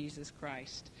 of Jesus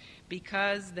Christ.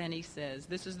 Because, then he says,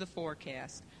 this is the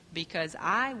forecast, because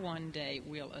I one day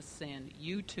will ascend,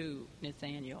 you too,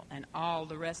 Nathanael, and all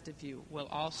the rest of you will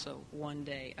also one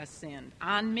day ascend.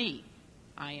 On me,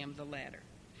 I am the ladder.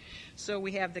 So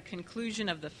we have the conclusion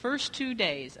of the first 2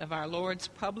 days of our Lord's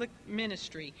public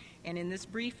ministry, and in this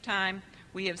brief time,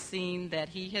 we have seen that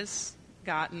he has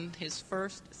gotten his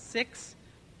first 6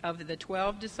 of the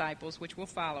 12 disciples, which will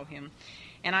follow him.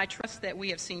 And I trust that we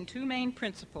have seen 2 main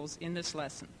principles in this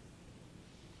lesson.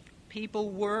 People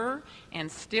were and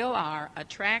still are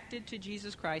attracted to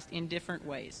Jesus Christ in different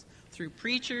ways, through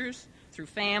preachers, through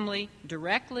family,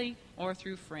 directly, or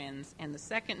through friends. And the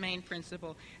second main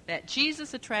principle, that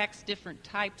Jesus attracts different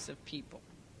types of people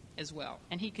as well.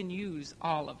 And he can use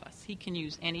all of us. He can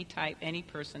use any type, any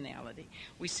personality.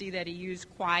 We see that he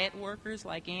used quiet workers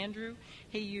like Andrew.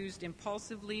 He used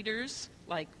impulsive leaders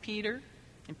like Peter,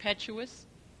 impetuous.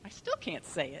 I still can't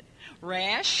say it.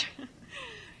 Rash.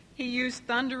 He used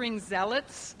thundering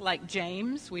zealots like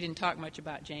James. We didn't talk much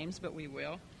about James, but we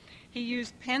will. He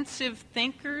used pensive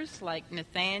thinkers like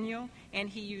Nathanael, and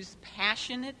he used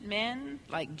passionate men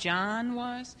like John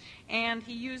was, and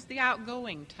he used the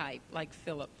outgoing type like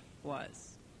Philip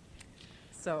was.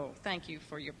 So thank you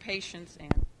for your patience,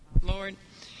 and Lord,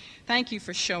 thank you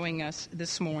for showing us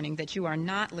this morning that you are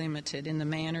not limited in the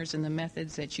manners and the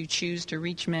methods that you choose to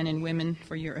reach men and women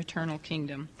for your eternal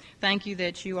kingdom. Thank you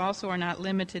that you also are not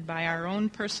limited by our own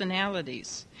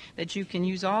personalities, that you can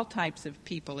use all types of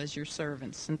people as your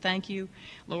servants. And thank you,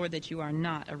 Lord, that you are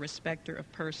not a respecter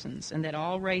of persons, and that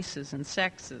all races and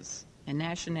sexes and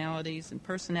nationalities and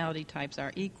personality types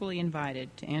are equally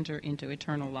invited to enter into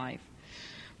eternal life.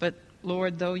 But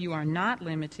Lord, though you are not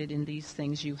limited in these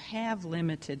things, you have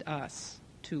limited us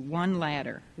to one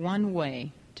ladder, one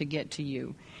way to get to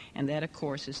you. And that, of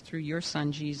course, is through your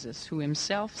Son, Jesus, who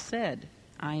himself said,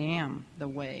 I am the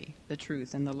way, the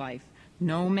truth, and the life.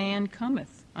 No man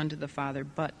cometh unto the Father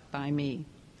but by me.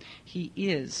 He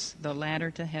is the ladder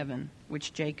to heaven,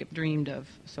 which Jacob dreamed of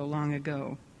so long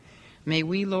ago. May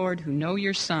we, Lord, who know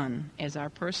your Son as our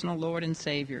personal Lord and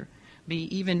Savior, be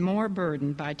even more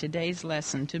burdened by today's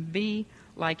lesson to be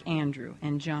like Andrew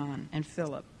and John and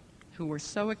Philip, who were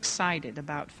so excited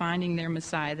about finding their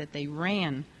Messiah that they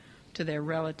ran to their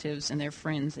relatives and their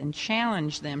friends and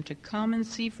challenged them to come and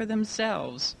see for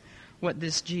themselves what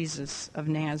this Jesus of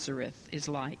Nazareth is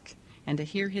like, and to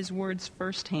hear his words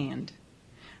firsthand.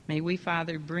 May we,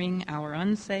 Father, bring our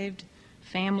unsaved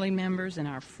family members and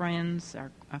our friends,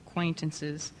 our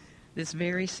acquaintances, this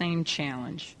very same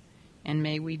challenge. And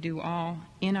may we do all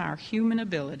in our human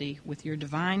ability with your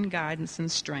divine guidance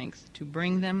and strength to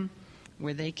bring them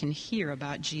where they can hear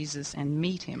about Jesus and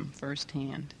meet him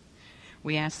firsthand.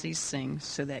 We ask these things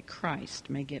so that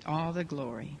Christ may get all the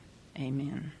glory.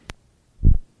 Amen.